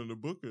for Senator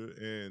Booker,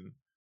 and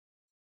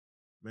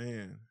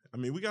man, I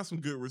mean, we got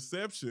some good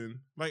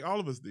reception, like all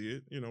of us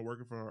did,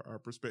 working for our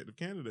prospective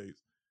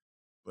candidates.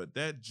 But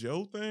that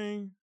Joe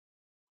thing,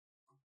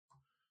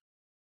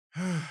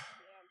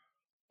 Yeah.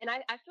 And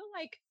I feel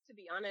like, to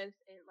be honest,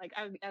 and like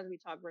as we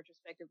talk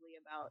retrospectively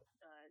about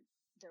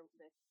the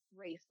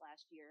race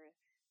last year,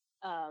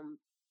 um,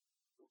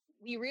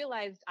 we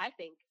realized, I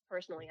think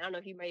personally, I don't know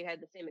if you may have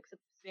had the same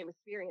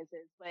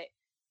experiences, but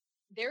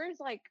there is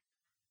like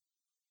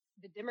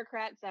the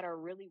Democrats that are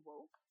really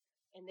woke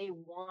and they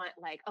want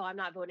like, oh, I'm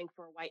not voting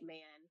for a white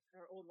man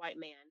or old white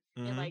man,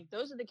 and hmm like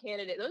those are the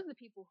candidates, those are the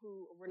people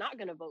who were not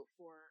going to vote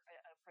for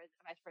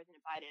Vice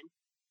President Biden.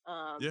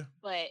 yeah,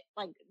 But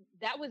like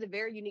that was a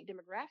very unique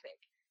demographic.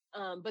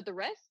 But the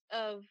rest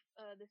of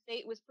the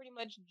state was pretty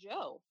much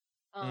Joe.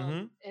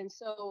 hmm And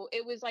so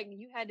it was like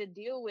you had to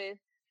deal with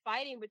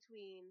fighting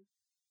between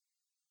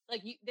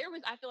like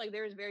I feel like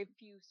there was very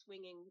few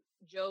swinging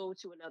Joe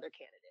to another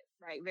candidate,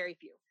 right? Very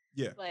few.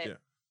 yeah, But yeah,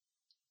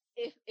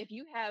 if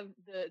you have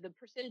the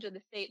percentage of the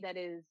state that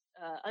is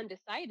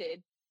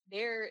undecided,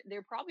 they're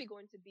probably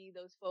going to be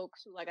those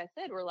folks who, like I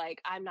said, were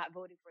like, I'm not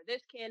voting for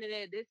this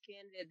candidate, this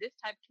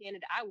type of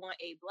candidate. I want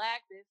a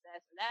black, this,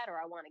 that, or that, or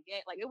I want to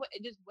get like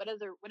it just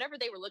whatever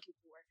they were looking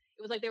for.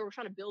 It was like they were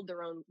trying to build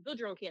your own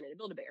candidate,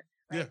 build a bear,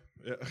 yeah, right?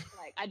 yeah,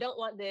 Like I don't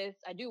want this,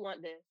 I do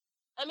want this.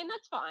 I mean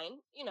that's fine,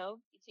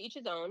 to each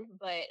his own.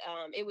 But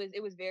it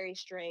was very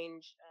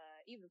strange.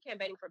 Even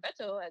campaigning for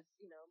Beto, as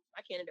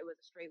my candidate was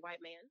a straight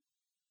white man,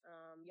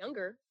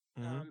 younger,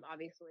 hmm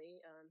obviously.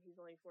 He's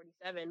only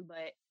 47,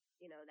 but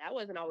that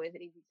wasn't always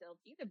an easy sell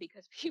either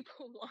because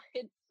people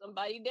wanted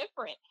somebody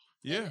different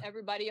than yeah,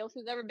 everybody else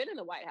who's ever been in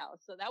the White House.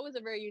 So that was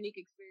a very unique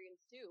experience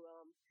too.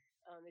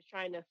 Is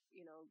trying to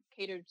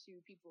cater to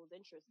people's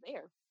interests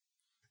there.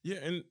 yeah,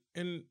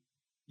 and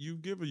you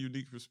give a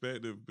unique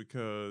perspective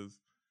because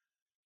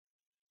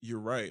you're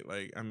right.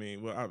 Like, I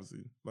mean, well,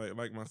 obviously,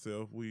 like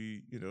myself,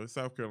 we, it's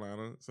South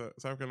Carolina. So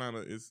South Carolina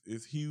is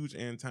huge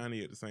and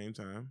tiny at the same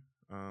time.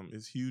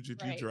 It's huge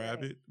if you Right,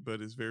 drive right. it,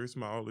 but it's very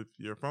small if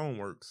your phone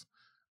works.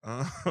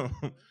 Um,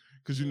 Hmm.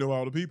 because you Hmm. know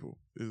all the people.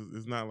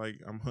 It's not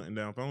like I'm hunting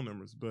down phone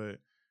numbers, but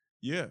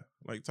yeah,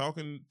 like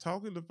talking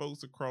to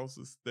folks across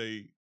the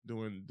state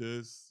during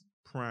this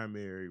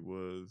primary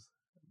was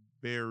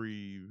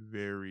very,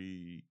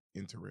 very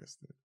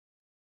interesting.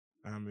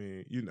 I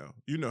mean, you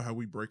know how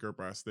we break up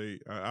our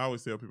state. I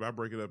always tell people I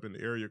break it up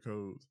into area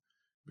codes.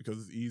 because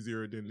it's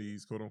easier than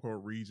these quote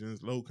unquote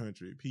regions, low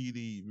country,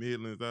 PD,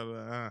 Midlands,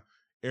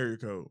 area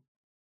code.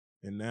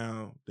 And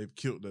now they've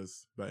killed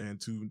us by adding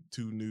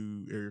two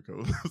new area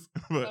codes.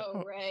 But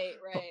Oh, right.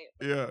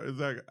 yeah,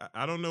 exactly.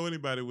 I don't know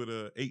anybody with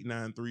a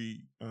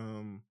 893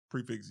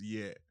 prefix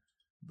yet,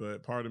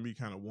 but part of me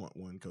kind of want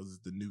one because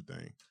it's the new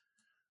thing.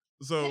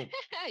 So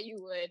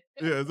You would.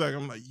 yeah,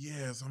 exactly. I'm like,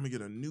 yes, I'm gonna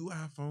get a new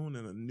iPhone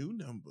and a new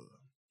number.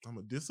 I'm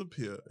gonna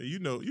disappear. You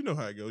know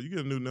how it goes. You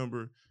get a new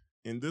number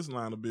in this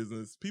line of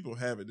business, people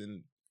have it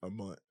in a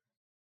month.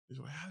 It's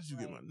like, how did you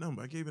get my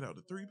number? I gave it out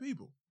to 3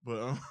 people. But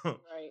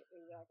right,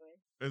 exactly.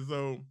 And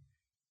so,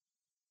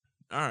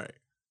 all right.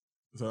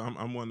 So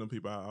I'm one of them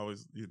people. I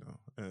always,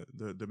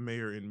 the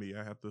mayor in me.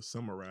 I have to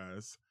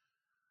summarize.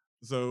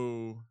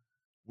 So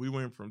we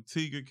went from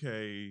Tiga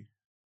K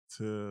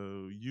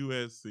to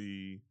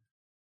USC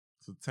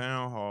to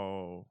Town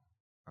Hall,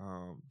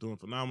 doing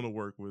phenomenal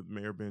work with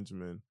Mayor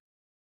Benjamin,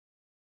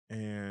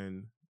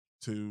 and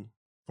to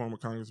former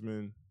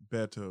Congressman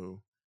Beto.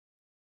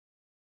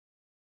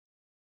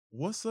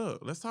 What's up?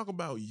 Let's talk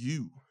about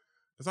you.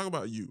 Let's talk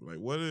about you. Like,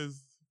 what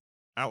is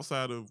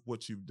outside of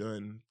what you've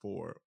done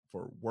for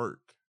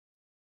work?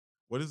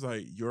 What is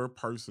like your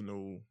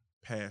personal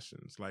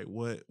passions? Like,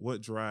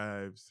 what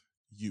drives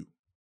you?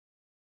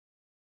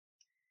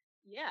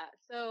 Yeah.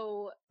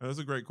 So That's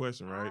a great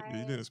question, right?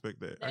 You didn't expect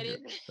that.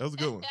 That was a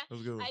good one. That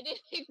was a good one. I didn't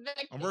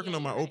expect. I'm working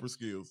on my Oprah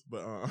skills,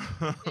 but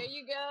there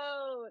you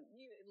go.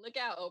 You look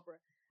out, Oprah.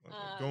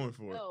 Going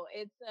for it. No,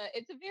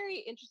 it's a very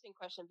interesting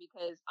question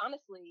because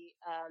honestly,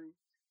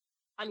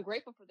 I'm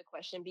grateful for the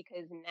question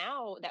because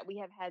now that we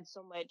have had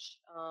so much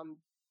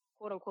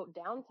quote unquote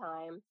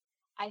downtime,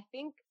 I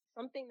think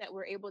something that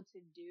we're able to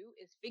do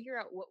is figure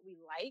out what we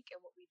like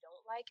and what we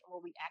don't like and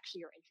what we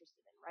actually are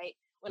interested in, right?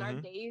 When our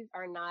days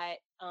are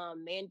not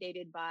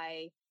mandated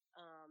by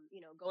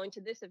going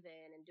to this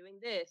event and doing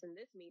this and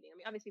this meeting. I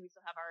mean, obviously we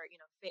still have our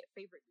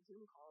favorite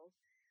Zoom calls,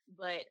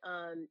 but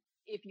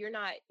if you're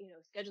not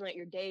scheduling out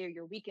your day or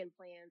your weekend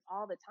plans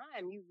all the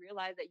time, you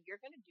realize that you're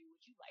going to do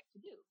what you like to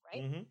do,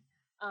 right?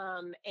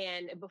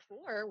 And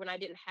before, when I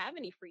didn't have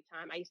any free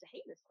time, I used to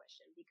hate this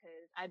question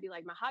because I'd be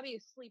like, my hobby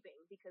is sleeping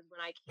because when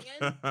I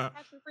can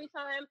have some free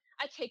time,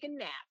 I take a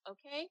nap.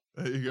 Okay.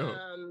 There you go.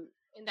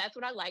 And that's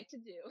what I like to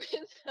do.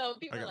 And so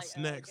people I got are like,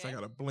 snacks. okay. I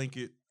got a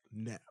blanket,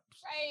 naps.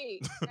 Right.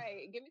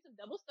 Give me some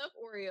double stuffed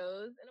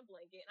Oreos and a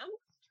blanket, and I'm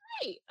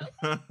straight.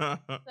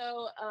 Okay.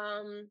 So,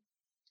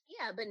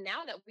 yeah, but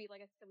now that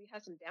like I said, we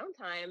have some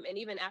downtime, and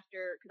even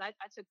after, because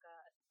I took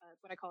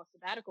what I call a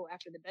sabbatical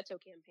after the Beto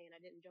campaign,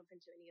 I didn't jump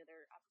into any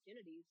other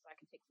opportunities, so I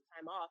could take some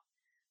time off.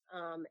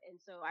 And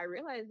so I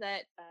realized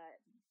that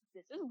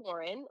this is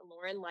Lauren.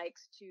 Lauren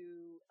likes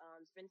to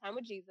spend time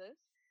with Jesus.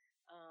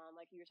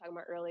 Like you were talking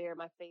about earlier,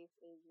 my faith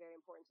is very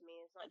important to me.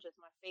 It's not just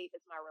my faith;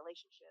 it's my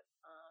relationship.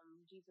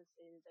 Jesus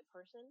is a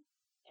person,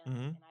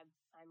 and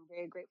I'm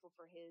very grateful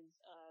for his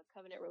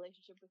covenant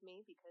relationship with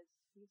me because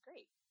he's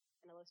great.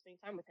 And I love spending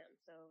time with him.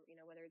 So,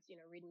 whether it's,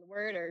 reading the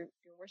word or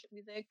doing worship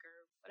music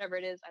or whatever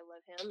it is, I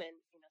love him. And,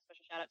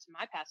 special shout out to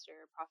my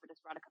pastor,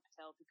 Prophetess Radhika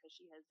Patel, because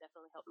she has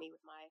definitely helped me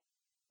with my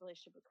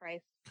relationship with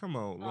Christ. Come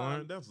on,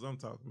 Lauren. That's what I'm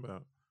talking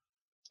about.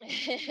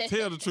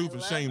 Tell the truth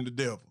and shame the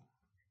devil.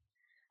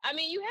 I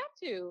mean, you have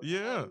to.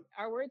 Yeah.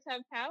 Our words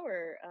have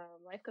power.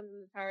 Life comes in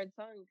the power of the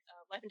tongue.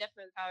 Life and death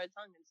are in the power of the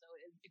tongue. And so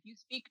if you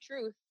speak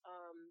truth,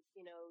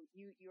 you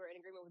are in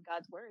agreement with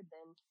God's word,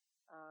 then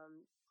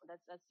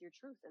that's your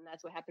truth. And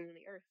that's what happens in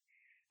the earth.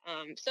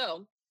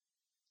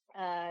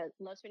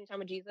 Love spending time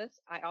with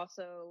Jesus. I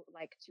also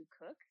like to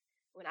cook.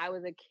 When I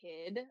was a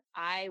kid,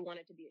 I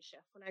wanted to be a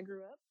chef when I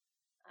grew up.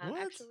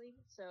 Actually.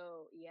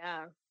 So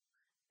yeah.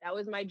 That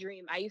was my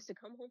dream. I used to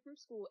come home from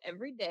school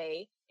every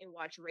day and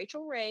watch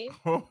Rachel Ray.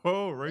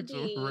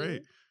 Rachel Ray.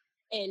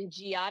 And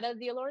Giada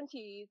De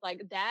Laurentiis.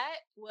 Like, that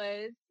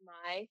was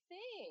my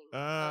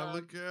thing.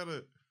 Look at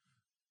it.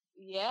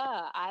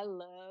 Yeah, I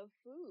love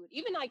food.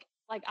 Even like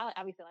I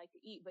obviously like to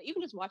eat, but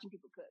even just watching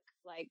people cook,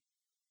 like,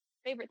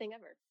 favorite thing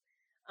ever.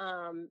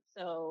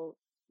 So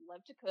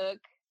love to cook.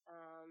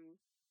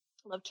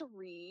 Love to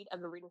read.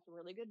 I've been reading some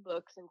really good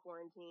books in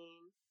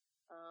quarantine.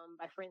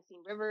 By Francine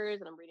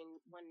Rivers, and I'm reading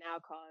one now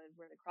called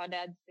Where the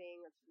Crawdads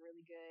Sing. That's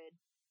really good.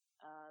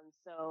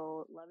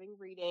 So loving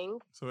reading.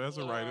 So as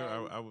a writer,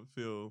 I would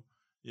feel,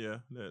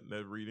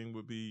 that reading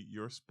would be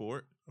your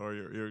sport or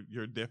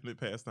your definite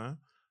pastime.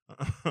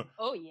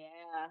 Oh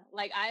yeah,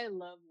 like I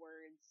love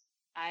words.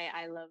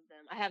 I love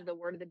them. I have the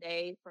word of the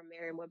day from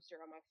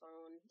Merriam-Webster on my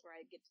phone, where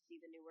I get to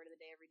see the new word of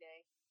the day every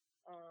day.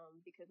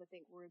 Because I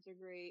think words are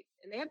great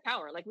and they have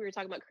power. Like we were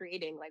talking about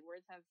creating, like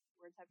words have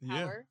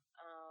power.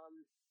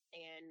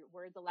 And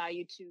words allow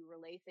you to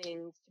relay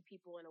things to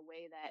people in a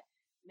way that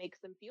makes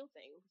them feel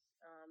things.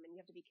 And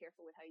you have to be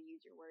careful with how you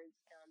use your words,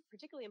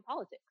 particularly in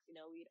politics. It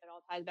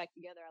all ties back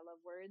together. I love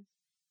words,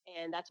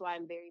 and that's why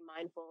I'm very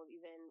mindful of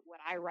even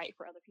what I write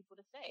for other people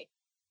to say,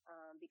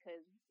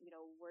 because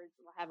words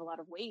have a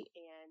lot of weight,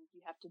 and you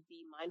have to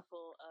be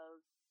mindful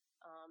of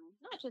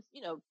not just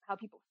how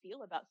people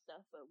feel about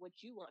stuff, but what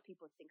you want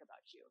people to think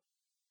about you.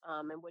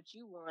 and what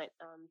you want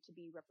to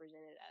be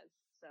represented as.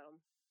 So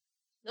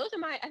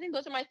I think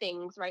those are my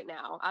things right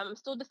now. I'm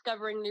still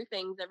discovering new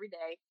things every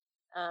day.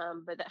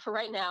 But for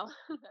right now,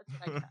 that's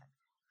what I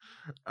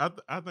got.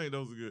 I think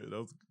those are good.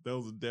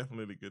 Those are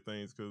definitely good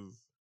things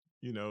because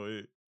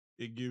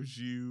it gives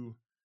you,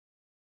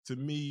 to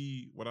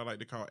me, what I like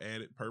to call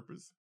added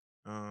purpose.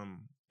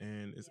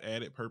 And it's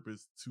added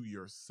purpose to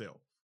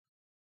yourself.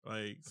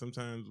 Like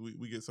sometimes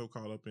we get so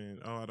caught up in,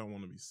 oh, I don't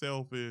want to be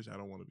selfish, I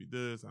don't want to be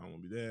this, I don't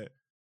want to be that.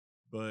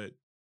 But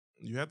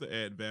you have to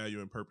add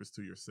value and purpose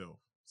to yourself.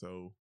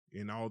 So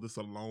in all this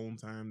alone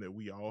time that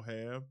we all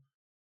have,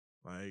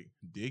 like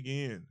dig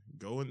in,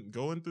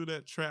 going through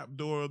that trap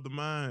door of the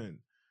mind.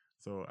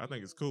 So I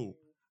think it's cool.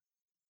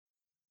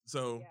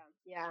 So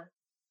yeah.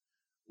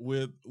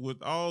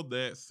 With all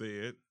that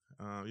said,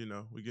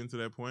 we get to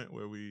that point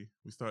where we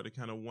start to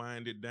kind of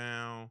wind it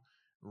down,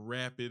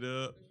 wrap it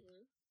up.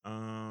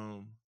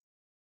 I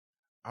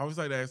always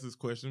like to ask this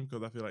question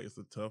because I feel like it's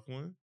a tough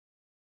one.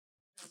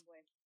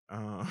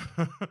 Oh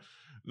boy.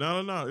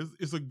 No.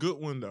 It's a good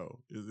one though.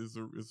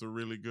 It's a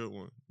really good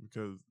one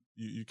because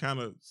you kind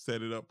of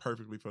set it up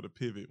perfectly for the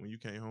pivot. When you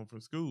came home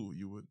from school,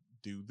 you would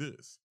do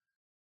this.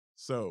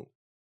 So,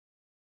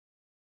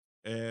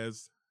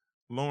 as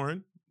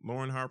Lauren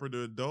Harper,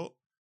 the adult,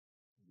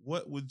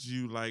 what would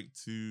you like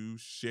to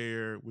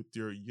share with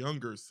your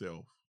younger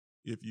self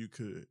if you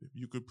could? If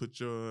you could put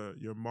your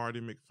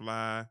Marty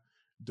McFly,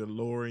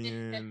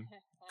 DeLorean,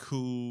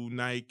 cool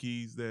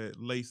Nikes that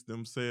lace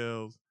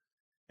themselves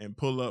and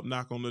pull up,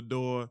 knock on the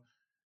door,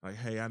 like,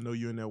 hey, I know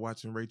you're in there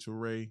watching Rachel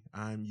Ray.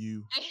 I'm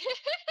you.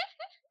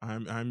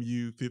 I'm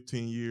you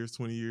 15 years,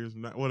 20 years,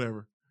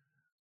 whatever.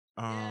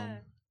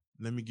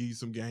 Let me give you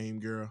some game,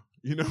 girl.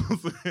 You know what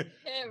I'm saying?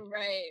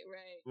 Right.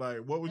 Like,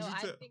 what would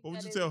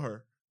you tell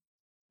her?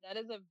 That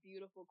is a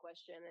beautiful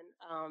question.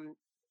 And,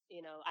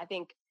 I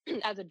think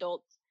as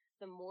adults,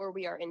 the more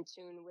we are in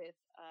tune with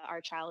our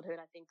childhood,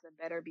 I think the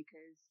better,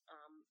 because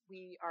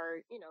we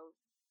are,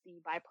 the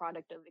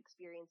byproduct of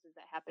experiences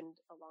that happened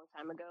a long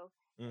time ago,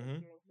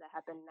 experiences that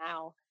happen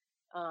now.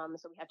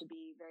 So we have to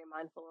be very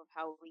mindful of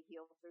how we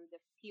heal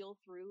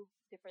through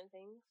different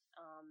things,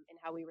 and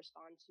how we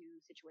respond to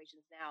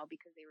situations now,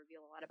 because they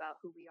reveal a lot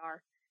about who we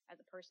are as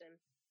a person.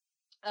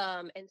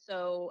 And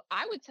so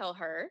I would tell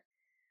her,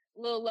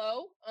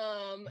 Lilo,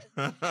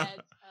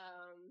 that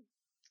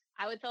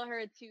I would tell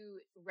her to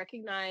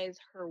recognize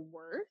her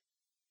worth,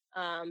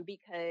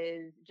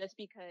 because just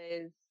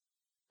because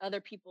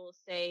other people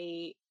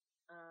say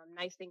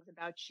nice things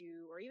about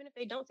you, or even if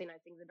they don't say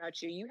nice things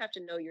about you, you have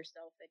to know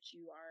yourself that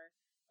you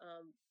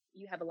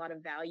have a lot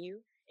of value,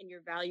 and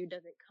your value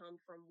doesn't come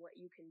from what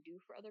you can do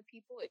for other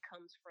people. It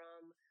comes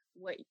from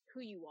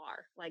who you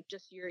are, like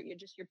just your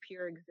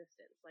pure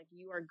existence. Like,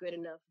 you are good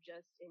enough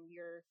just in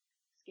your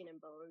skin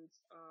and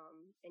bones,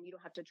 and you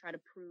don't have to try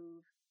to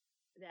prove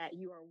that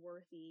you are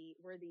worthy,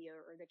 or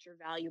that you're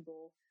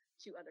valuable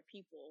to other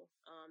people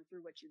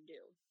through what you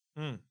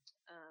do.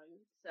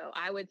 So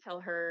I would tell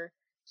her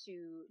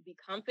to be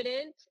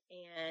confident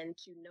and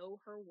to know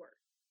her worth.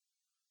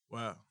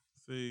 Wow.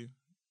 See,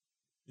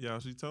 yeah,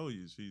 she told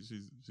you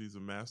she's a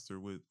master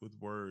with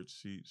words.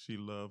 She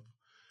loved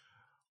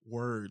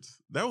words.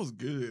 That was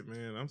good,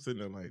 man. I'm sitting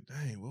there like,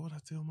 dang, what would I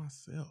tell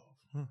myself?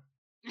 Huh?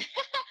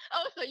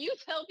 Oh, so you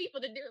tell people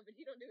to do it, but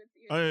you don't do it to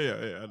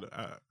yourself. Oh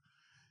yeah.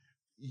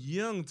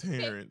 Young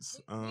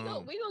Terrence.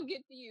 Okay. We gonna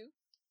get to you.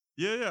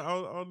 Yeah.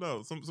 Oh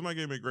no. Somebody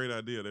gave me a great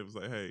idea. They was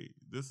like, hey,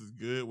 this is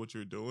good what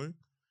you're doing.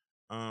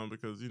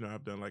 Because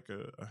I've done like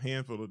a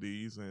handful of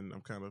these, and I'm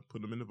kind of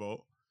putting them in the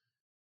vault.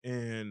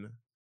 And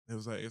it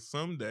was like,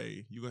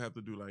 someday you're gonna have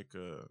to do like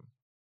a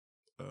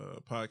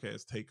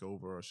podcast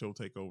takeover or a show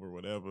takeover, or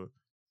whatever,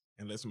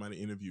 and let somebody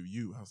interview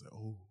you. I was like,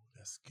 oh,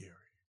 that's scary.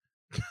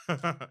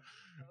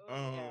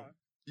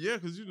 Yeah,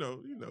 because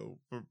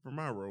for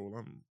my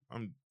role,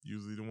 I'm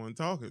usually the one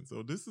talking,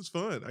 so this is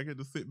fun. I get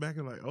to sit back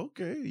and like,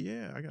 okay,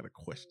 yeah, I got a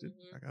question.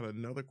 I got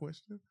another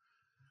question.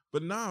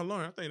 But nah,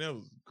 Lauren, I think that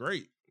was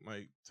great.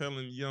 Like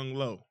telling young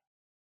Lo,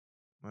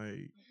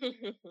 like,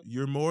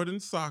 you're more than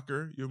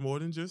soccer. You're more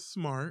than just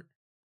smart.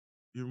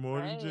 You're more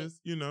than just,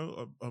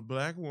 a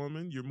black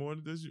woman. You're more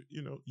than just,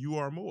 you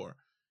are more.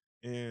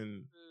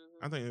 And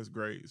I think it's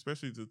great,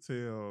 especially to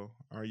tell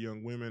our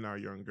young women, our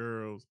young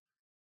girls.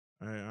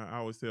 I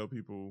always tell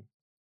people,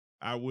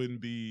 I wouldn't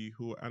be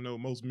who, I know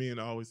most men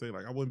always say,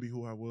 like, I wouldn't be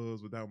who I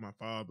was without my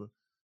father.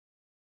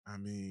 I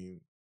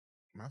mean,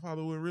 my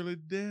father wasn't really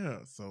there,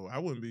 so I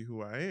wouldn't be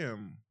who I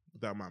am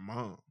without my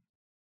mom.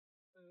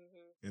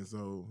 And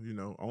so,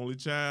 only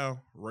child,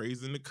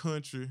 raised in the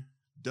country,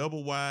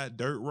 double wide,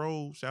 dirt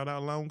road. Shout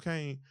out Lone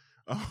Cane.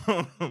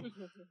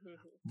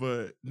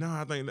 But no,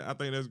 I think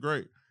that's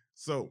great.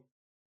 So,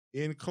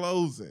 in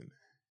closing,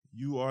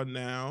 you are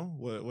now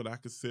what I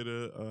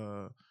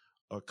consider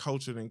a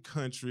Cultured in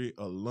Country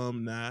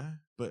alumni,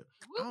 but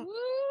I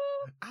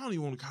don't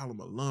even want to call them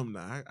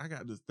alumni. I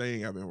got this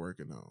thing I've been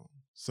working on.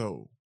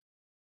 So,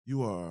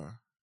 you are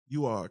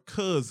a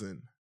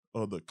cousin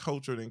of the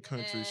Cultured in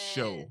Country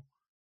show.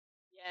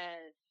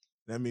 Yes.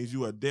 That means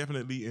you are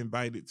definitely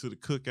invited to the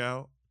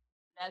cookout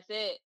That's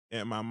it.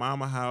 at my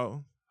mama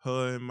house.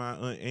 Her and my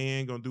Aunt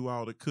Ann gonna do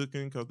all the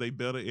cooking because they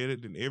better at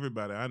it than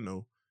everybody I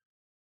know.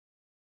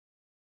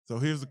 So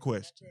here's the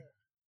question.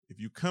 If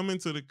you come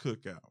into the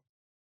cookout,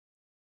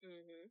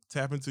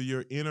 tap into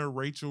your inner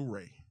Rachel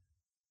Ray.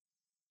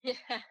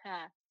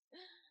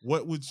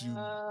 What would you,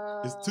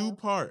 it's 2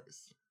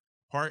 parts.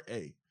 Part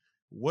A,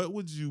 what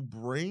would you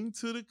bring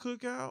to the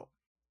cookout?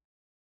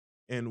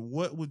 And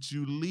what would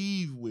you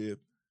leave with,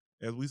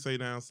 as we say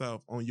down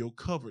south, on your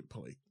covered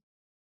plate?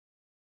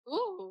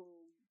 Ooh,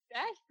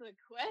 that's the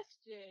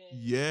question.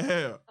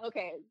 Yeah.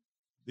 Okay.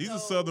 These are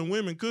Southern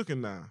women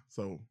cooking now,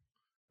 so.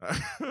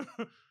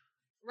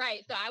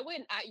 Right. So I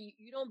wouldn't.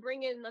 You don't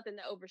bring in nothing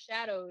that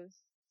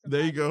overshadows.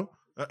 There you go.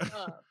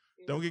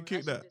 Don't get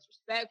kicked out.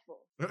 Disrespectful.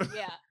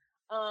 Yeah.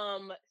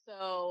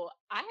 So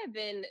I have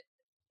been,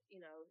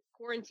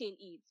 quarantine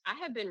eats. I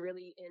have been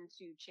really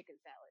into chicken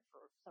salad for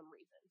some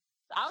reason.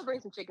 So I would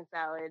bring some chicken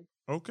salad.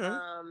 Okay.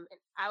 And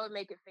I would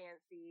make it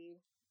fancy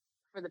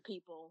for the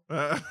people.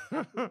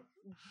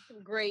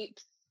 Some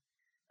grapes.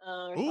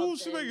 Ooh,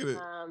 she making it.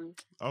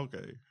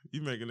 Okay,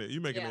 you making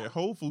it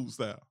Whole Food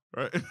style,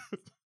 right?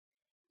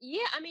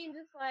 Yeah, I mean,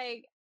 just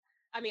like,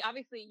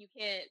 obviously you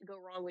can't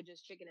go wrong with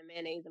just chicken and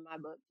mayonnaise in my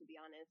book, to be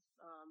honest.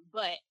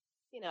 But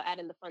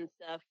adding the fun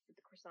stuff with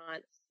the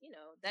croissants,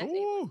 that's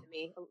A1 to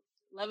me.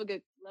 Love a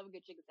good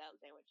chicken salad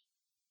sandwich.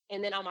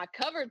 And then on my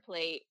covered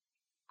plate,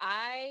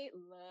 I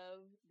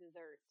love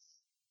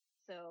desserts.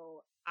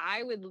 So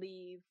I would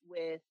leave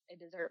with a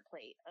dessert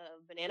plate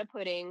of banana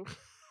pudding,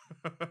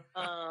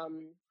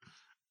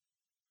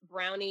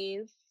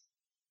 brownies,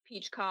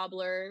 peach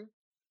cobbler,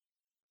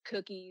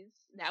 cookies.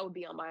 That would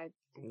be on my.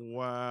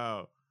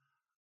 Wow.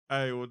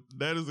 Hey, well,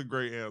 that is a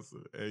great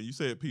answer. And you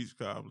said peach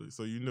cobbler,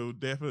 so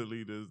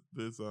definitely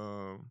this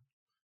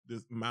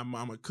my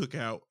mama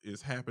cookout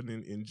is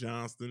happening in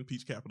Johnston,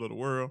 peach capital of the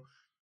world.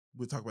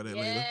 We'll talk about that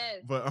later.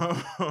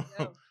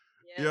 But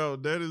yo,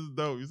 that is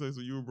dope. You say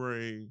so you would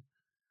bring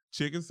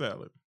chicken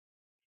salad.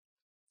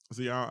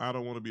 See, I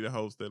don't want to be the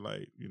host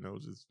that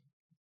just.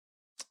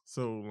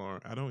 So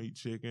Lauren, I don't eat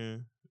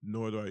chicken,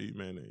 nor do I eat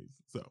mayonnaise.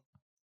 So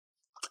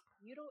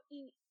you don't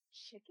eat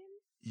chicken?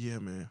 Yeah,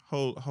 man.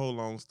 Whole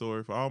long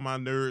story for all my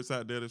nerds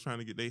out there that's trying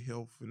to get their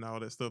health and all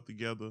that stuff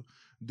together.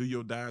 Do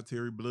your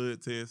dietary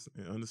blood test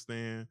and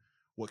understand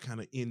what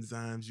kind of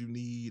enzymes you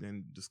need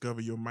and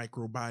discover your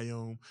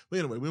microbiome. But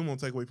anyway, we won't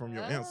take away from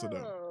your answer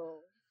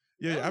though.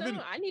 Yeah,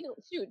 I need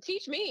to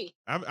teach me.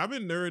 I've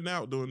been nerding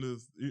out doing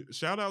this.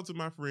 Shout out to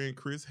my friend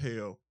Chris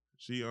Hale.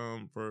 She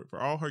for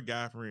all her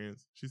guy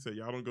friends, she said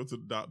y'all don't go to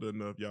the doctor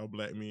enough, y'all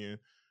black men.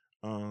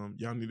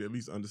 Y'all need to at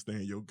least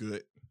understand your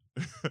gut.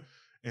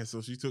 And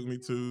so she took me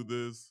to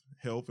this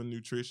health and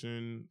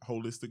nutrition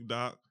holistic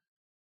doc,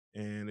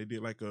 and they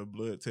did like a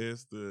blood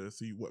test to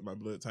see what my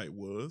blood type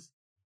was.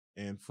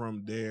 And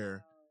from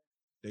there,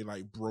 they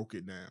like broke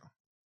it down.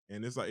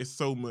 And it's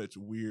so much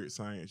weird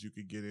science you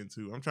could get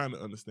into. I'm trying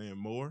to understand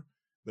more,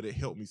 but it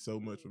helped me so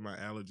much with my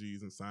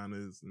allergies and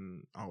sinus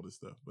and all this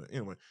stuff. But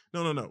anyway,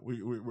 no.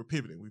 We're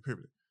pivoting. We're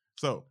pivoting.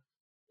 So,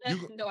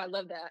 no, I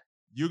love that.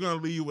 You're going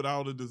to leave with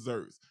all the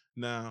desserts.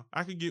 Now,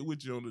 I can get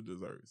with you on the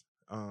desserts.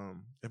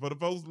 And for the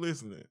folks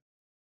listening,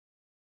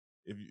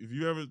 if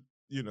you ever,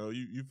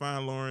 you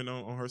find Lauren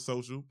on her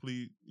social,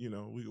 please, we're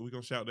going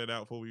to shout that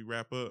out before we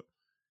wrap up.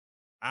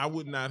 I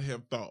would not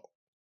have thought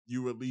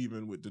you were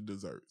leaving with the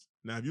desserts.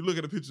 Now, if you look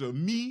at a picture of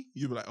me,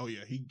 you'd be like, oh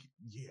yeah, he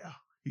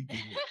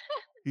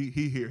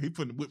here. He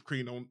putting whipped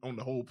cream on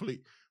the whole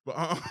plate. But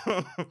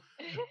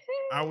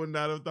I would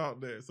not have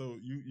thought that. So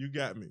you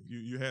got me.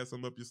 You had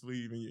some up your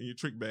sleeve and your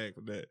trick bag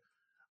for that.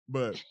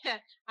 But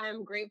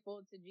I'm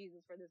grateful to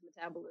Jesus for this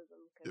metabolism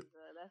because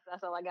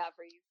that's all I got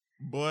for you.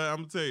 Boy, I'm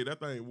gonna tell you that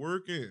thing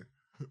working.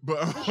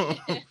 But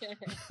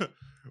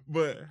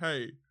but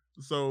hey,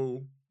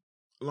 so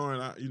Lauren,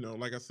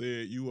 like I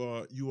said, you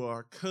are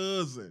a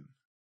cousin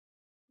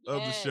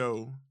of the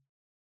show.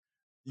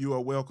 You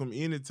are welcome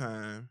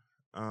anytime.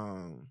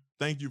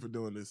 Thank you for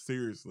doing this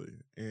seriously,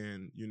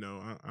 and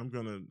I'm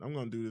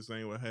gonna do this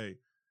thing where hey,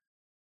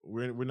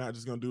 we're not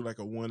just gonna do like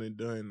a one and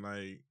done.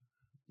 Like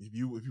if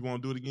you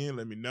want to do it again,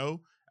 let me know.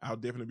 I'll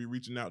definitely be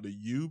reaching out to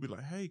you. Be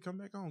like, hey, come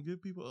back on,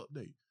 give people an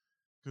update,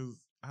 because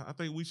I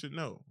think we should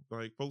know,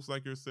 like folks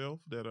like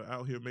yourself that are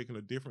out here making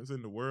a difference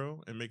in the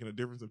world and making a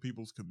difference in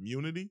people's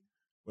community,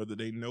 whether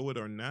they know it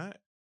or not.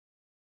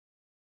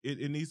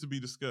 It needs to be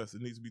discussed.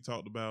 It needs to be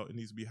talked about. It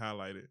needs to be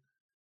highlighted.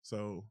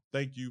 So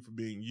thank you for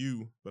being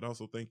you, but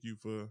also thank you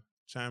for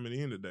chiming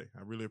in today.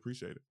 I really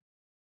appreciate it.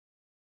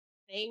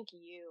 Thank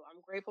you. I'm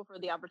grateful for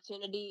the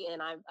opportunity,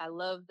 and I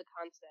love the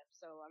concept.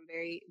 So I'm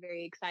very,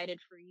 very excited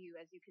for you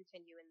as you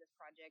continue in this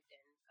project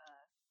and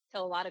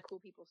tell a lot of cool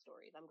people's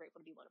stories. I'm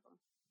grateful to be one of them.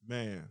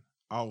 Man,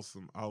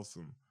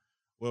 awesome.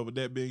 Well, with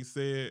that being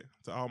said,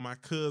 to all my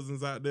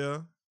cousins out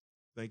there,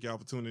 thank y'all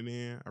for tuning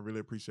in. I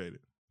really appreciate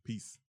it.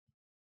 Peace.